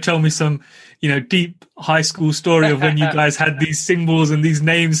you were going to tell me some, deep high school story of when you guys had these symbols and these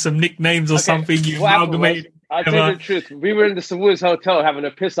names, some nicknames or something you amalgamated. I'll tell you the truth. We were in the Savoy's hotel having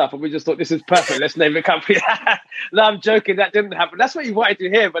a piss up, and we just thought, this is perfect. Let's name the company. No, I'm joking. That didn't happen. That's what you wanted to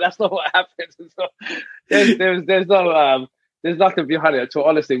hear, but that's not what happened. So there's nothing behind it at all.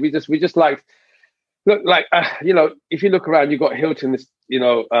 Honestly, we just liked. Look, like if you look around, you've got Hilton.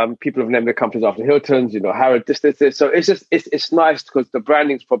 People have named their companies after Hiltons. Harrod. This. So it's nice because the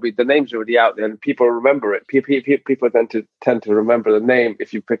branding's probably, the name's already out there, and people remember it. People tend to remember the name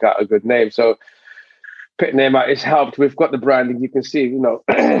if you pick out a good name. So put name out. It's helped. We've got the branding. You can see,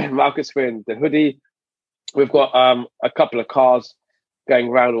 Malkit's wearing the hoodie. We've got a couple of cars going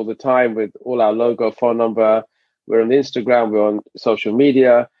around all the time with all our logo, phone number. We're on Instagram. We're on social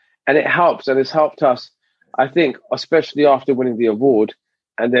media. And it helps, and it's helped us, I think, especially after winning the award.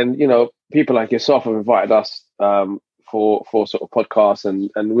 And then, people like yourself have invited us for sort of podcasts,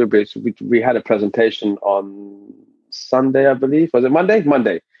 and we had a presentation on Sunday, I believe. Was it Monday?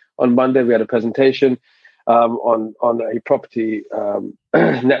 Monday. On Monday, we had a presentation on a property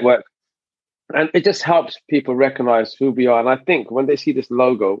network, And it just helps people recognize who we are. And I think when they see this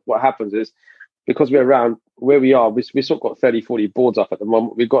logo, what happens is, because we're around where we are, we sort of got 30, 40 boards up at the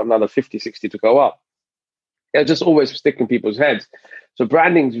moment. We've got another 50, 60 to go up. It'll just always stick in people's heads. So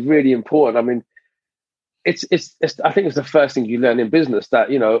branding is really important. I mean, it's I think it's the first thing you learn in business,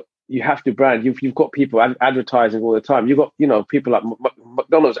 that, you know, you have to brand. You've got people advertising all the time. You've got, you know, people like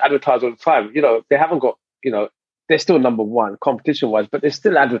McDonald's advertise all the time. You know, they haven't got, you know, they're still number one competition-wise, but they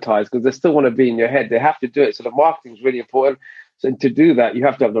still advertise because they still want to be in your head. They have to do it. So the marketing is really important. So to do that, you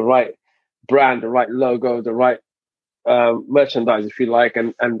have to have the right brand, the right logo, the right merchandise, if you like.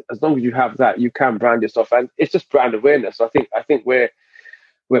 And as long as you have that, you can brand yourself. And it's just brand awareness. I think we're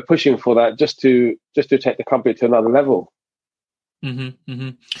pushing for that just to take the company to another level.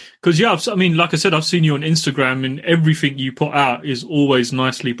 Because I mean, like I said, I've seen you on Instagram, and everything you put out is always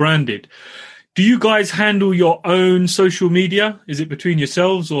nicely branded. Do you guys handle your own social media? Is it between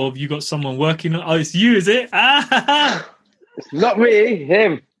yourselves, or have you got someone working on? Oh, it's you, is it? It's not me,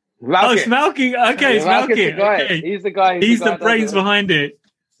 him. Malkit. Oh, it's Malkit. Okay, it's Malkit. Okay. He's the guy. He's the brains behind it.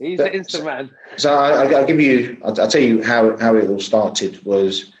 He's the Insta man. So I'll tell you how it all started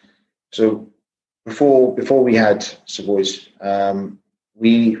was, so before we had Savoy's,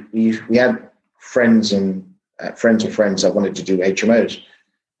 we had friends of friends that wanted to do HMOs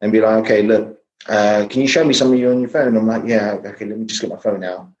and be like, okay, look, can you show me some of you on your phone? I'm like, yeah, okay, let me just get my phone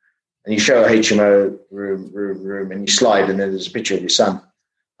out. And you show a HMO room, and you slide, and then there's a picture of your son,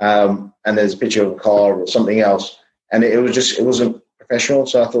 and there's a picture of a car or something else, and it wasn't professional.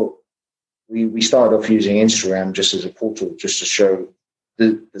 So I thought we started off using Instagram just as a portal, just to show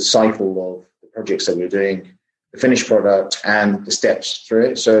the cycle of the projects that we're doing, the finished product, and the steps through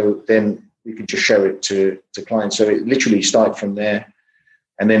it. So then we could just show it to clients. So it literally started from there,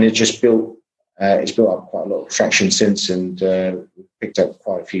 and then it just built. It's built up quite a lot of traction since, and we've picked up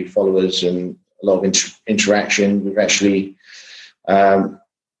quite a few followers and a lot of interaction. We've actually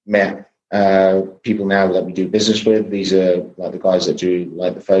met people now that we do business with. These are like the guys that do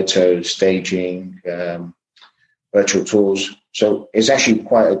like the photos, staging, virtual tours. So it's actually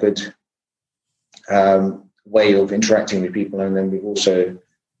quite a good way of interacting with people. And then we've also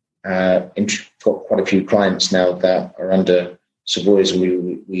got quite a few clients now that are under Savoy's,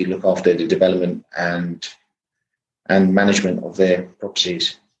 and we look after the development and management of their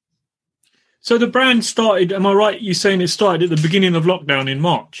properties. So the brand started, am I right, you saying it started at the beginning of lockdown in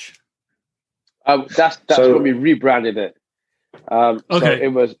March? That's when we rebranded it.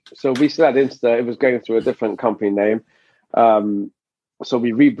 Okay. So we still had Insta, it was going through a different company name. So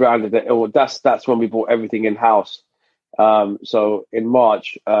we rebranded it. That's when we bought everything in-house. So in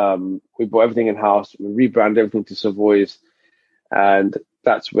March, we bought everything in-house, we rebranded everything to Savoy's. And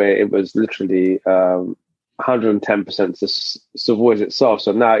that's where it was literally 110% to Savoy's itself.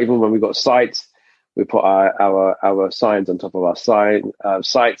 So now, even when we got sites, we put our signs on top of our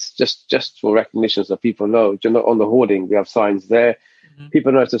sites just for recognition, so people know. You're not on the hoarding. We have signs there. Mm-hmm.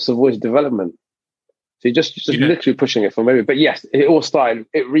 People know it's a Savoy's development. So you're just literally pushing it from everywhere. But yes, it all started.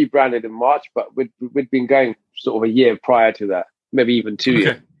 It rebranded in March, but we'd been going sort of a year prior to that, maybe even 2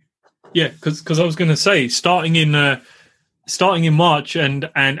 years. Yeah, because I was going to say, starting in March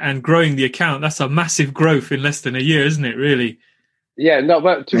and growing the account, that's a massive growth in less than a year, isn't it, really? Yeah, no,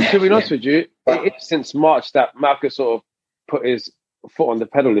 but to be honest with you, it's since March that Malkit sort of put his foot on the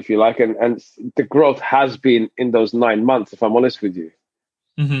pedal, if you like, and the growth has been in those 9 months, if I'm honest with you.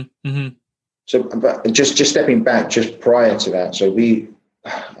 Mm-hmm, mm-hmm. So, but just stepping back, just prior to that, so we,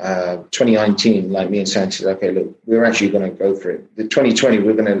 2019, like me and Santi said, okay, look, we're actually going to go for it. The 2020,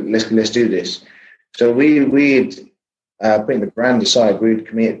 we're going to let's do this. So we'd putting the brand aside, we'd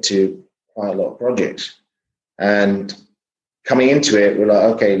commit to quite a lot of projects, and coming into it, we're like,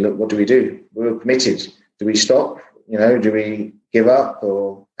 okay, look, what do we do? We're committed. Do we stop? Do we give up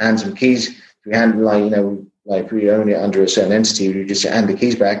or hand some keys? Do we hand like if we own it under a certain entity, we just hand the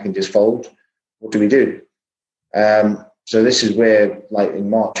keys back and just fold? What do we do? So this is where, like in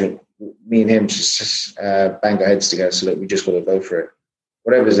March, me and him just banged our heads together. So look, we just got to go for it.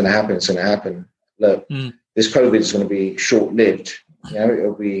 Whatever's going to happen, it's going to happen. Look, this COVID is going to be short-lived.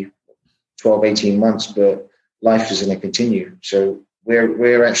 It'll be 12, 18 months, but life is going to continue. So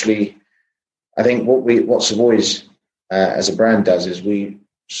we're actually, I think what Savoy's as a brand does is we're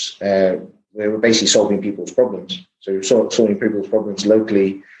basically solving people's problems. So we're solving people's problems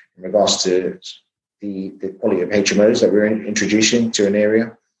locally in regards to the quality of HMOs that we're introducing to an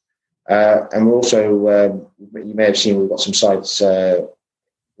area. And we're also, you may have seen, we've got some sites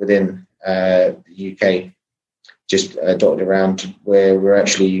within the UK, just dotted around, where we're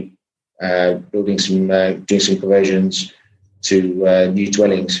actually doing some conversions, to new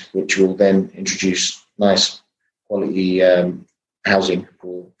dwellings, which will then introduce nice quality housing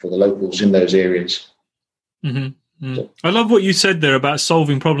for the locals in those areas. So, I love what you said there about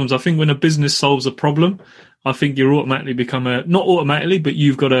solving problems. I think when a business solves a problem, I think you're automatically not automatically, but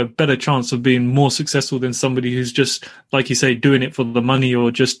you've got a better chance of being more successful than somebody who's just, like you say, doing it for the money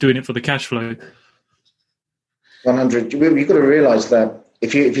or just doing it for the cash flow. 100. You've got to realise that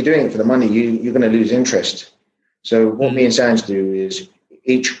if you're doing it for the money, you're going to lose interest. So what me and Sanj do is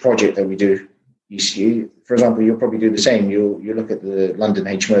each project that we do, you see, for example, you'll probably do the same. You'll look at the London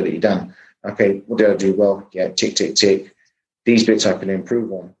HMO that you've done. Okay, what did I do well? Yeah, tick, tick, tick. These bits I can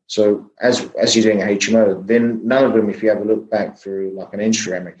improve on. So as you're doing a HMO, then none of them, if you have a look back through like an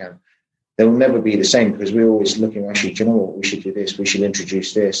Instagram account, they'll never be the same because we're always looking, actually, do you know what? We should do this. We should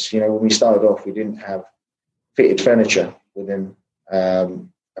introduce this. When we started off, we didn't have fitted furniture within a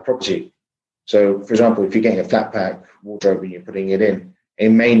property. So, for example, if you're getting a flat pack wardrobe and you're putting it in, it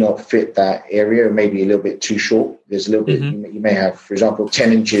may not fit that area. It may be a little bit too short. There's a little bit, you may have, for example,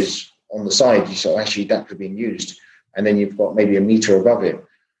 10 inches on the side. So actually that could be used. And then you've got maybe a meter above it.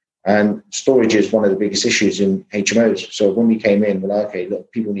 And storage is one of the biggest issues in HMOs. So when we came in, we're like, okay,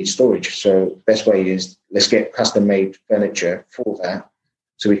 look, people need storage. So best way is let's get custom made furniture for that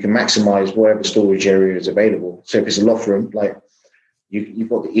so we can maximize whatever storage area is available. So if it's a loft room, like you've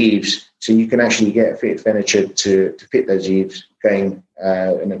got the eaves, so you can actually get fitted furniture to fit those eaves going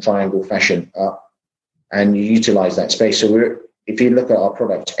in a triangle fashion up, and you utilize that space. So if you look at our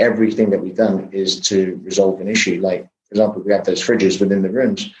product, everything that we've done is to resolve an issue. Like, for example, we have those fridges within the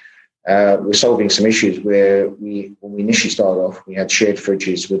rooms. We're solving some issues where when we initially started off, we had shared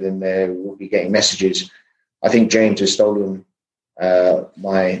fridges within there. We'll be getting messages. I think James has stolen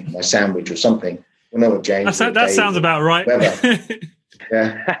my sandwich or something. Well, no, James. That sounds about right.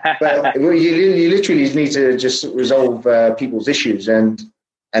 Yeah, but you literally need to just resolve people's issues, and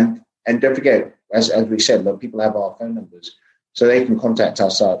don't forget, as we said, look, people have our phone numbers, so they can contact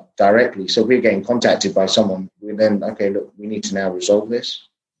us directly. So if we're getting contacted by someone, we then, okay, look, we need to now resolve this.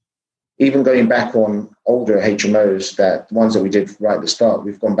 Even going back on older HMOs, the ones that we did right at the start,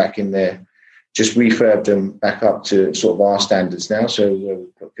 we've gone back in there, just refurbed them back up to sort of our standards now. So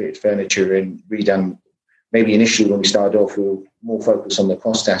we've put fitted furniture in, redone. Maybe initially when we started off, we were more focused on the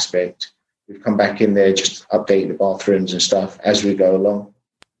cost aspect. We've come back in there, just updating the bathrooms and stuff as we go along.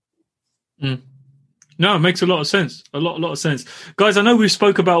 No, it makes a lot of sense. A lot of sense. Guys, I know we've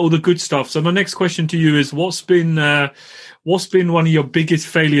spoke about all the good stuff. So my next question to you is what's been one of your biggest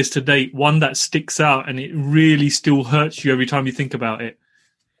failures to date? One that sticks out and it really still hurts you every time you think about it?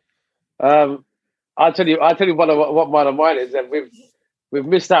 I'll tell you what one of mine is, that we've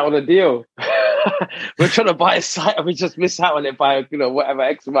missed out on a deal. We're trying to buy a site and we just miss out on it by whatever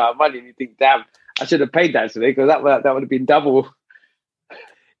X amount of money, and you think, damn, I should have paid that today because that would have been double.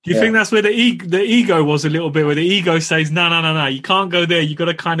 Do you think that's where the ego was a little bit, where the ego says, no, you can't go there, you got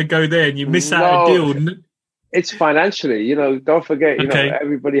to kind of go there, and you miss out a deal? It's financially, don't forget,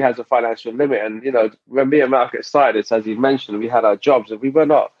 everybody has a financial limit, and when me and Malkit started, as you mentioned, we had our jobs and we were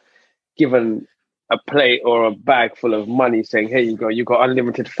not given a plate or a bag full of money saying, hey, you got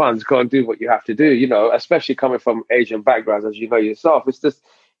unlimited funds, go and do what you have to do, especially coming from Asian backgrounds, as you know yourself. It's just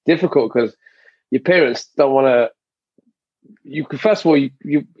difficult because your parents don't want to, first of all,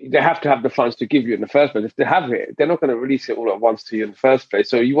 they have to have the funds to give you in the first place. If they have it, they're not going to release it all at once to you in the first place.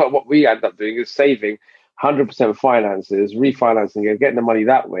 So what we end up doing is saving 100% finances, refinancing it, getting the money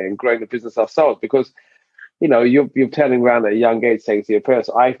that way and growing the business ourselves, because you're turning around at a young age saying to your parents,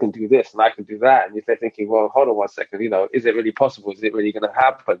 I can do this and I can do that. And if they're thinking, well, hold on 1 second, is it really possible? Is it really going to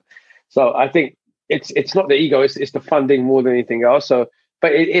happen? So I think it's not the ego, it's the funding more than anything else. So,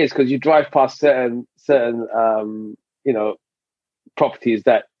 but it is, because you drive past certain properties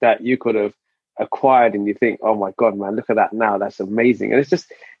that you could have acquired and you think, oh my God, man, look at that now. That's amazing. And it's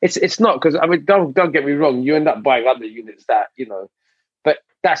just, it's not, because don't get me wrong. You end up buying other units that, but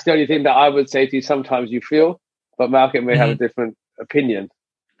that's the only thing that I would say to you. Sometimes you feel, but Malkit may have a different opinion.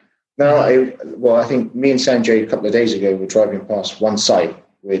 No, I think me and Sanjay a couple of days ago were driving past one site,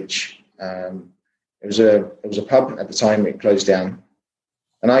 which it was a pub at the time. It closed down,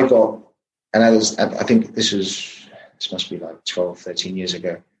 and I think this must be like 12, 13 years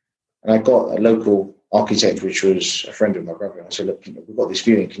ago, and I got a local architect, which was a friend of my brother. And I said, look, we've got this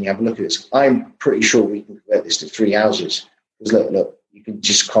viewing. Can you have a look at this? I'm pretty sure we can convert this to 3 houses. Because look, you can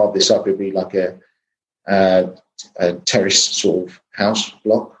just carve this up. It'd be like a terrace sort of house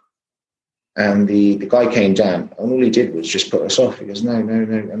block. And the guy came down, and all he did was just put us off. He goes, no.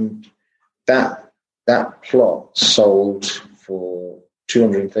 And that plot sold for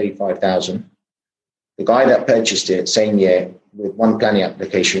 235,000. The guy that purchased it same year with one planning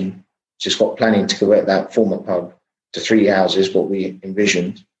application just got planning to convert that former pub to 3 houses, what we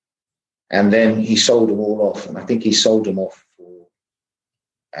envisioned. And then he sold them all off. And I think he sold them off for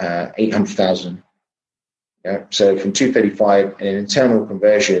 800,000. Yeah. So from 235 and an internal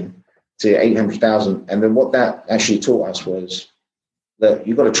conversion to 800,000. And then what that actually taught us was that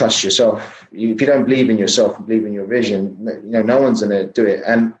you've got to trust yourself. If you don't believe in yourself and believe in your vision, no one's going to do it.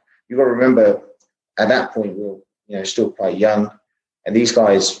 And you've got to remember at that point, we were still quite young. And these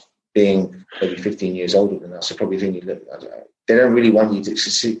guys being maybe 15 years older than us, are probably thinking, look, they don't really want you to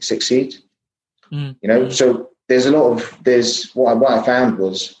succeed. So there's what I found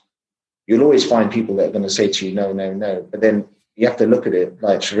was you'll always find people that are going to say to you, no, no, no. But then you have to look at it.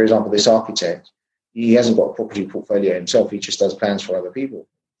 Like, for example, this architect, he hasn't got a property portfolio himself. He just does plans for other people.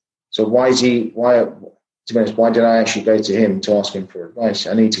 So why did I actually go to him to ask him for advice?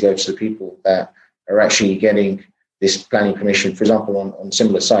 I need to go to the people that are actually getting this planning permission, for example, on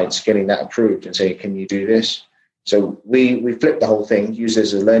similar sites, getting that approved and say, can you do this? So we flipped the whole thing, used it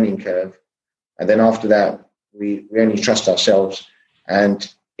as a learning curve. And then after that, we only trust ourselves.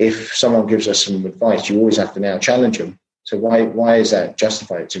 And if someone gives us some advice, you always have to now challenge them. So why is that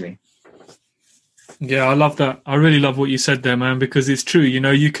justified to me? Yeah, I love that. I really love what you said there, man, because it's true.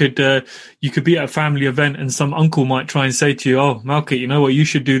 You could be at a family event and some uncle might try and say to you, oh, Malkit, you know what, you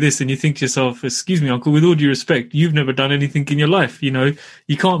should do this. And you think to yourself, excuse me, uncle, with all due respect, you've never done anything in your life. You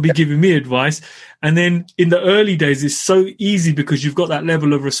can't be giving me advice. And then in the early days, it's so easy because you've got that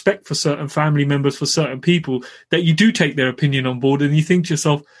level of respect for certain family members, for certain people, that you do take their opinion on board. And you think to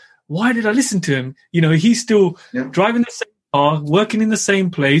yourself, why did I listen to him? He's still driving the same car, working in the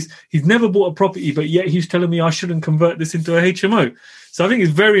same place. He's never bought a property, but yet he's telling me I shouldn't convert this into a HMO. So I think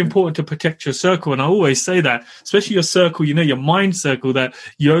it's very important to protect your circle. And I always say that, especially your circle, your mind circle, that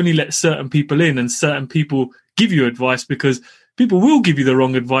you only let certain people in and certain people give you advice, because people will give you the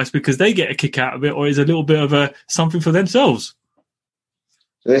wrong advice because they get a kick out of it, or is a little bit of something for themselves.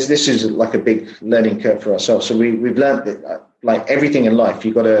 So this is like a big learning curve for ourselves. So we've learned that, like everything in life,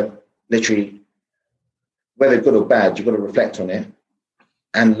 you've got to literally, whether good or bad, you've got to reflect on it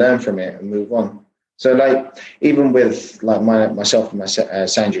and learn from it and move on. So like, even with like myself and my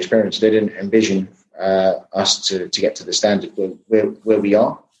Sanjay's parents, they didn't envision us to get to the standard where we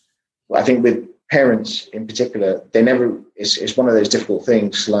are. I think with parents in particular, it's one of those difficult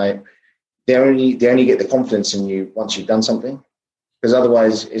things. Like they only get the confidence in you once you've done something, because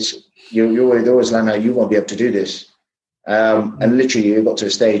otherwise you're always like, no, you won't be able to do this. And literally it got to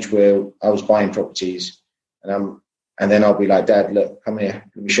a stage where I was buying properties, and then I'll be like, Dad, look, come here,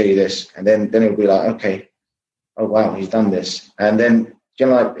 let me show you this. And then it'll be like, okay, oh wow, he's done this. And then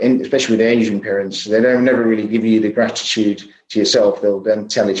especially with the Asian parents, they don't never really give you the gratitude to yourself. They'll then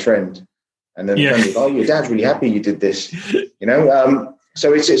tell his friend, and then the friend will go, oh, your dad's really happy you did this.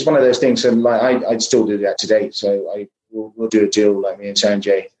 So it's one of those things. And like I'd still do that today. So we'll do a deal, like me and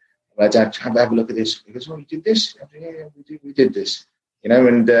Sanjay. My dad, have a look at this. He goes, oh, you did this? Yeah, we did this.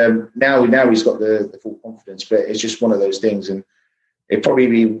 And now he's got the full confidence, but it's just one of those things. And it'd probably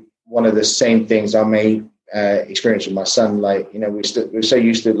be one of the same things I may experience with my son. Like, we're so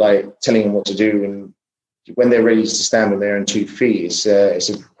used to like telling him what to do, and when they're ready to stand on their own 2 feet,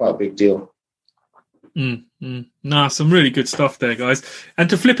 it's quite a big deal. Some really good stuff there, guys.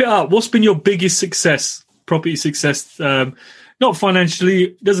 And to flip it up, what's been your biggest success, property success? Not financially,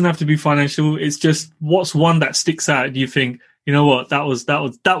 it doesn't have to be financial. It's just, what's one that sticks out and you think, you know what, that was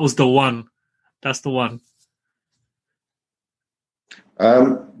the one. That's the one.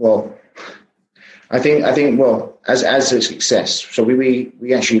 Well, I think as a success. So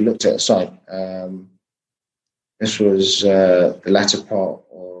we actually looked at a site. This was the latter part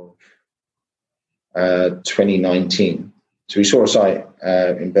of 2019. So we saw a site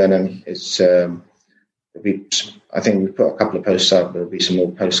in Burnham. I think we put a couple of posts up. There'll be some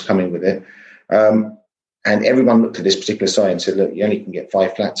more posts coming with it. And everyone looked at this particular site and said, look, you only can get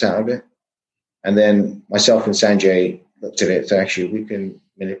 5 flats out of it. And then myself and Sanjay looked at it. So actually we can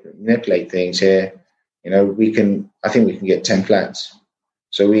manipulate things here. I think we can get 10 flats.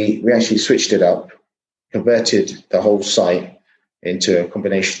 So we actually switched it up, converted the whole site into a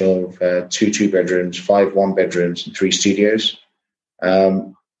combination of 2 bedrooms, 5 1 bedrooms, and 3 studios.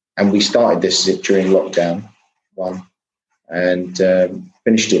 And we started this during lockdown 1 and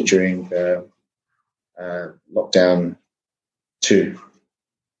finished it during lockdown 2.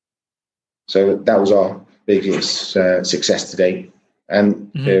 So that was our biggest success to date.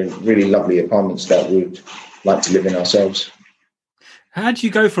 And they're really lovely apartments that we'd like to live in ourselves. How do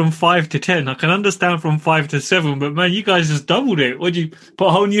you go from 5 to 10? I can understand from 5 to 7, but man, you guys just doubled it. Would you put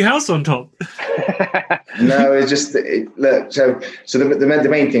a whole new house on top? No, it's just look. So the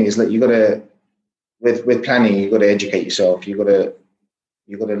main thing is that you got to with planning. You got to educate yourself. You got to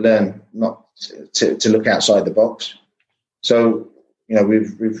learn not to look outside the box. So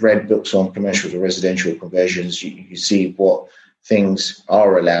we've read books on commercial to residential conversions. You see what things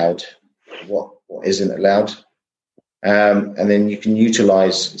are allowed, what isn't allowed. And then you can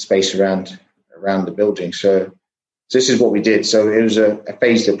utilize space around the building. So this is what we did. So it was a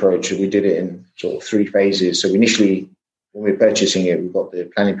phased approach. We did it in sort of 3 phases. So initially, when we were purchasing it, we got the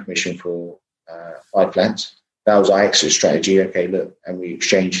planning permission for 5 flats. That was our exit strategy. Okay, look, and we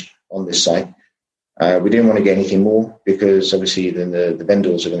exchanged on this site. We didn't want to get anything more because obviously then the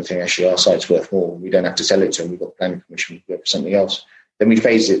vendors are going to think actually our site's worth more. We don't have to sell it to them. We've got planning permission for something else. Then we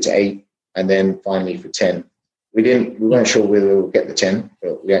phased it to 8 and then finally for 10. We weren't sure whether we'll get the 10,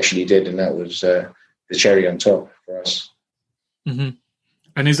 but we actually did, and that was the cherry on top for us. Mm-hmm.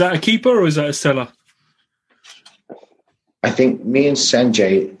 And is that a keeper or is that a seller? I think me and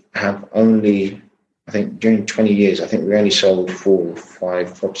Sanjay have only, I think during 20 years, I think we only sold 4 or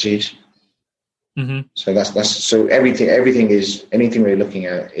 5 properties. Mm-hmm. So that's so everything is anything we're looking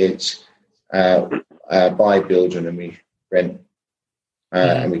at. It's buy, build, and then we rent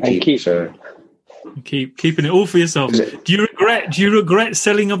and we keep. So. Keeping it all for yourself. Do you regret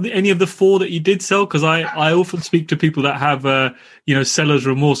selling any of the 4 that you did sell? Because I often speak to people that have seller's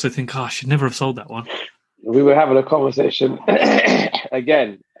remorse. They think, I should never have sold that one. We were having a conversation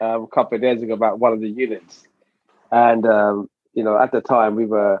again a couple of days ago about one of the units, and at the time we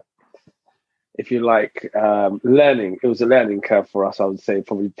were, if you like, learning. It was a learning curve for us, I would say,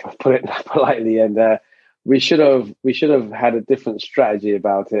 probably put it politely, and we should have had a different strategy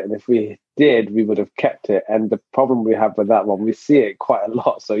about it, and if we did, we would have kept it. And the problem we have with that one, we see it quite a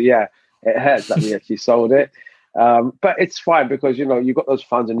lot. So yeah, it hurts that we actually sold it, but it's fine because you got those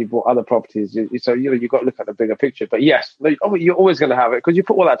funds and you bought other properties. So you got to look at the bigger picture. But yes, you're always going to have it because you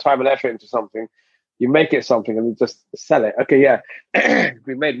put all that time and effort into something, you make it something, and you just sell it. Okay, yeah,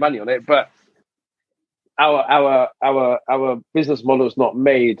 we made money on it, but our business model is not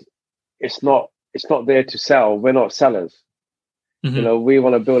made. It's not there to sell. We're not sellers. Mm-hmm. We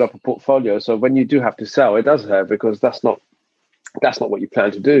want to build up a portfolio. So when you do have to sell, it does hurt because that's not what you plan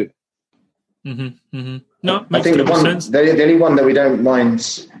to do. Mm-hmm. Mm-hmm. No, I think the only one that we didn't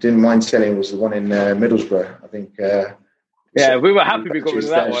mind selling was the one in Middlesbrough. I think. Yeah, we were happy we got rid of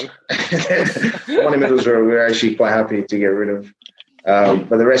that one. The one in Middlesbrough, we were actually quite happy to get rid of.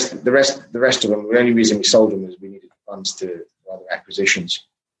 But the rest of them, the only reason we sold them was we needed funds to other acquisitions,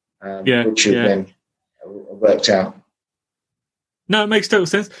 which have then worked out. No, it makes total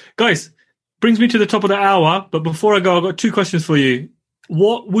sense. Guys, brings me to the top of the hour, but before I go, I've got 2 questions for you.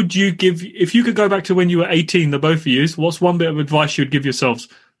 What would you give, if you could go back to when you were 18, the both of you, what's one bit of advice you'd give yourselves?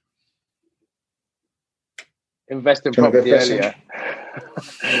 Invest in property earlier.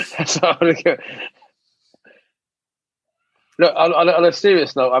 Look, on a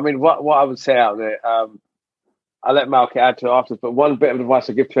serious note, I mean, what I would say out there, I'll let Malkit add to it afterwards, but one bit of advice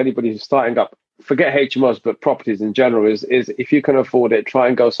I give to anybody who's starting up, forget HMOs, but properties in general, is if you can afford it, try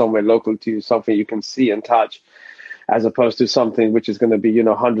and go somewhere local to you, something you can see and touch, as opposed to something which is going to be,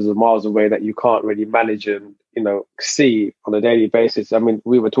 hundreds of miles away that you can't really manage and, see on a daily basis. I mean,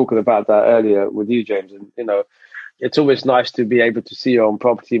 we were talking about that earlier with you, James, and, it's always nice to be able to see your own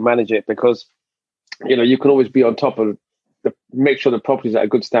property, manage it, because, you can always be on top of make sure the property's at a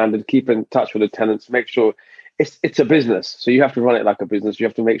good standard, keep in touch with the tenants, make sure it's a business. So you have to run it like a business. You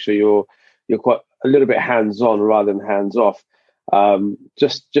have to make sure you're quite a little bit hands-on rather than hands-off,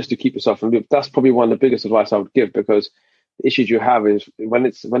 just to keep yourself in the loop. That's probably one of the biggest advice I would give, because the issues you have is when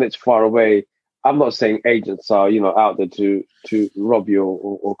it's far away. I'm not saying agents are out there to rob you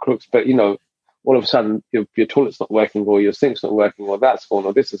or crooks, but all of a sudden your toilet's not working, or your sink's not working, or that's gone,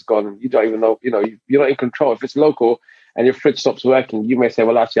 or this is gone, and you don't even know. You're not in control. If it's local and your fridge stops working, you may say,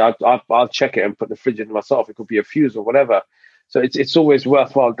 well, actually, I'll check it and put the fridge in myself. It could be a fuse or whatever. So it's always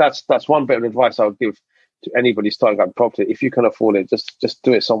worthwhile. That's one bit of advice I would give to anybody starting out property. If you can afford it, just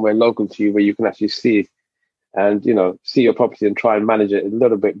do it somewhere local to you where you can actually see and see your property and try and manage it a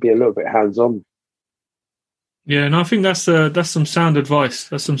little bit. Be a little bit hands on. Yeah, and I think that's some sound advice.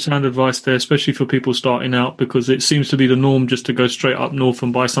 That's some sound advice there, especially for people starting out, because it seems to be the norm just to go straight up north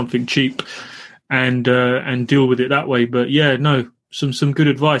and buy something cheap and deal with it that way. But yeah, no, some good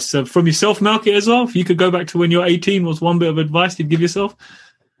advice from yourself, Malkit, as well. If you could go back to when you're 18, what's one bit of advice you'd give yourself?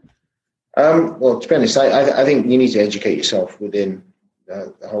 Well, to be honest, I think you need to educate yourself within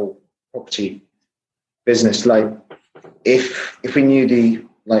the whole property business. Like, if we knew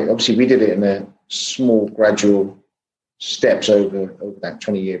obviously we did it in a small, gradual steps over that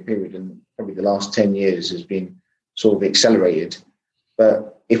 20-year period, and probably the last 10 years has been sort of accelerated.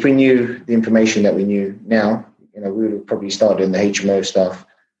 But if we knew the information that we knew now, we would have probably started in the HMO stuff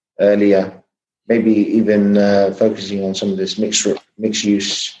earlier, maybe even focusing on some of this mixed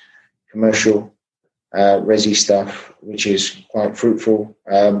use commercial resi stuff, which is quite fruitful.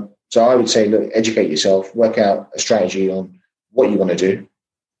 So I would say, look, educate yourself, work out a strategy on what you want to do,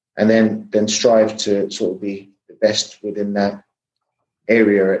 and then strive to sort of be the best within that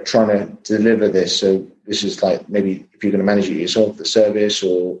area at trying to deliver this. So this is like, maybe if you're going to manage it yourself, the service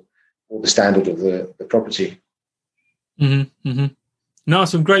or the standard of the property. Mm-hmm, mm-hmm. No,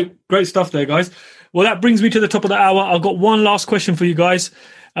 some great stuff there, guys. Well, that brings me to the top of the hour. I've got one last question for you guys.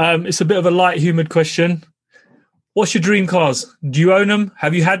 It's a bit of a light-humoured question. What's your dream cars? Do you own them?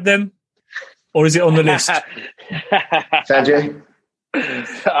 Have you had them? Or is it on the list? Sanjay?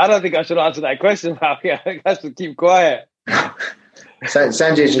 I don't think I should answer that question, Malky. I think I should keep quiet.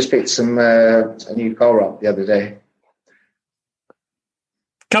 Sanjay's just picked a new car up the other day.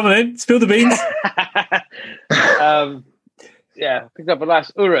 Come on in, spill the beans. Yeah, picked up a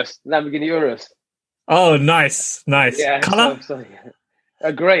nice Lamborghini Urus. Oh, nice. Yeah, colour?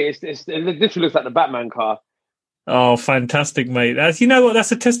 Great. It literally looks like the Batman car. Oh, fantastic, mate. That's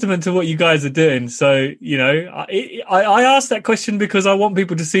a testament to what you guys are doing. So, I asked that question because I want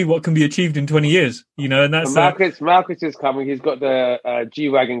people to see what can be achieved in 20 years, and that's... Malkit is coming. He's got the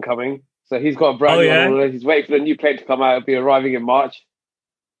G-Wagon coming. So he's got a brand new one. He's waiting for the new plate to come out. It'll be arriving in March.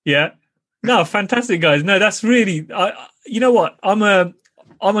 Yeah. No, fantastic, guys. No, that's really... you know what? I'm a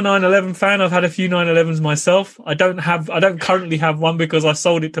 911 fan. I've had a few 911s myself. I don't currently have one because I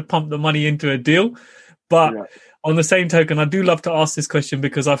sold it to pump the money into a deal. But... Yeah. On the same token, I do love to ask this question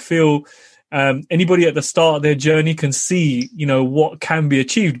because I feel anybody at the start of their journey can see, what can be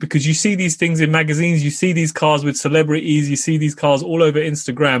achieved, because you see these things in magazines, you see these cars with celebrities, you see these cars all over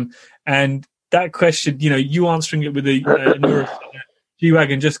Instagram. And that question, you answering it with a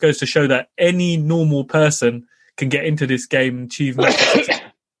G-Wagon just goes to show that any normal person can get into this game and achieve massive success.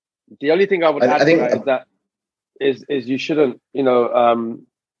 The only thing I would add to that is you shouldn't,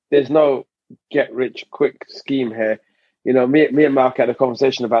 there's no get rich quick scheme here. Me and Mark had a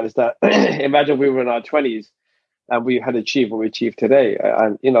conversation about is that imagine we were in our 20s and we had achieved what we achieved today,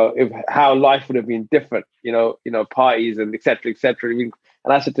 and how life would have been different, parties and etc. And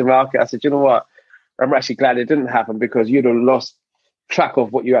I said to Mark, you know what, I'm actually glad it didn't happen, because you'd have lost track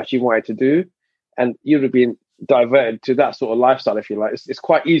of what you actually wanted to do, and you'd have been diverted to that sort of lifestyle, if you like. It's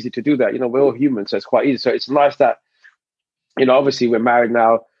quite easy to do that. We're all human, so it's quite easy. So it's nice that obviously we're married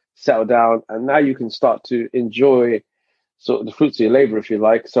now, settle down, and now you can start to enjoy sort of the fruits of your labor, if you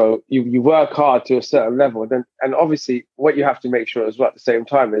like. So you work hard to a certain level, and obviously what you have to make sure as well at the same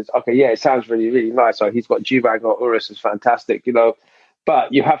time is, okay, yeah, it sounds really, really nice. So he's got G-Wagon or Urus is fantastic,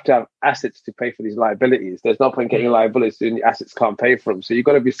 but you have to have assets to pay for these liabilities. There's no point getting liabilities and the assets can't pay for them. So you've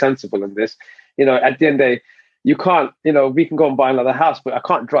got to be sensible in this. At the end of the day, you can't, we can go and buy another house, but I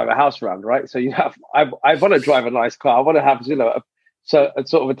can't drive a house around, right? So I want to drive a nice car. I want to have, so it's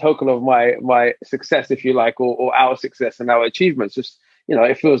sort of a token of my success, if you like, or our success and our achievements. Just,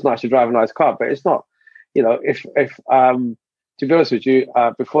 it feels nice to drive a nice car, but it's not, if to be honest with you,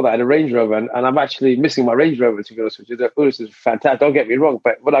 before that I had a Range Rover, and I'm actually missing my Range Rover, to be honest with you. The Urus is fantastic, don't get me wrong,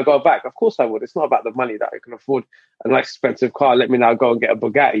 but when I go back, of course I would. It's not about the money that I can afford a nice expensive car. Let me now go and get a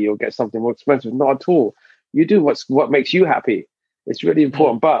Bugatti or get something more expensive. Not at all. You do what makes you happy. It's really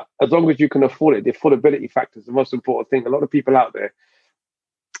important. But as long as you can afford it, the affordability factor is the most important thing. A lot of people out there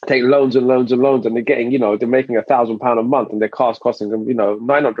take loans and loans and loans, and they're getting, they're making £1,000 a month, and their car's costing them,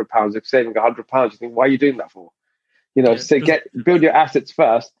 £900. They're saving £100. You think, why are you doing that for? Build your assets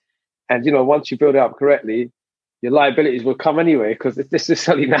first, and once you build it up correctly, your liabilities will come anyway, because this is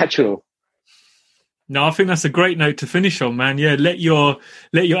only natural. No, I think that's a great note to finish on, man. Yeah, let your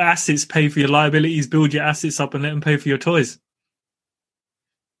assets pay for your liabilities, build your assets up, and let them pay for your toys.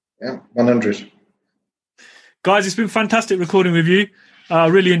 Yeah, 100. Guys, it's been fantastic recording with you. I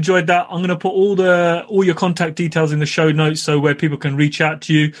really enjoyed that. I'm going to put all your contact details in the show notes, so where people can reach out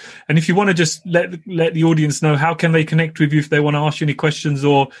to you. And if you want to just let the audience know, how can they connect with you if they want to ask you any questions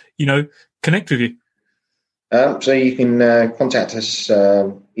or, connect with you? So you can contact us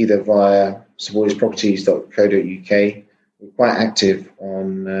either via savoysproperties.co.uk. We're quite active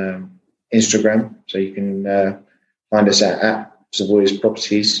on Instagram, so you can find us at Savoys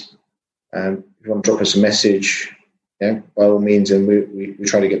Properties. If you want to drop us a message, by all means, and we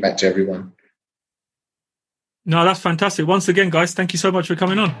try to get back to everyone. No, that's fantastic. Once again, guys, thank you so much for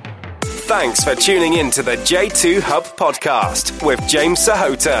coming on. thanks for tuning in to the J2 Hub podcast with James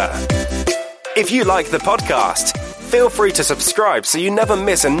Sahota. If you like the podcast, feel free to subscribe so you never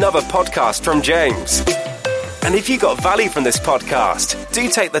miss another podcast from James. And if you got value from this podcast, do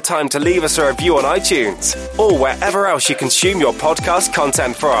take the time to leave us a review on iTunes or wherever else you consume your podcast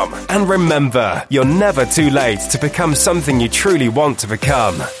content from. And remember, you're never too late to become something you truly want to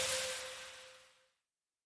become.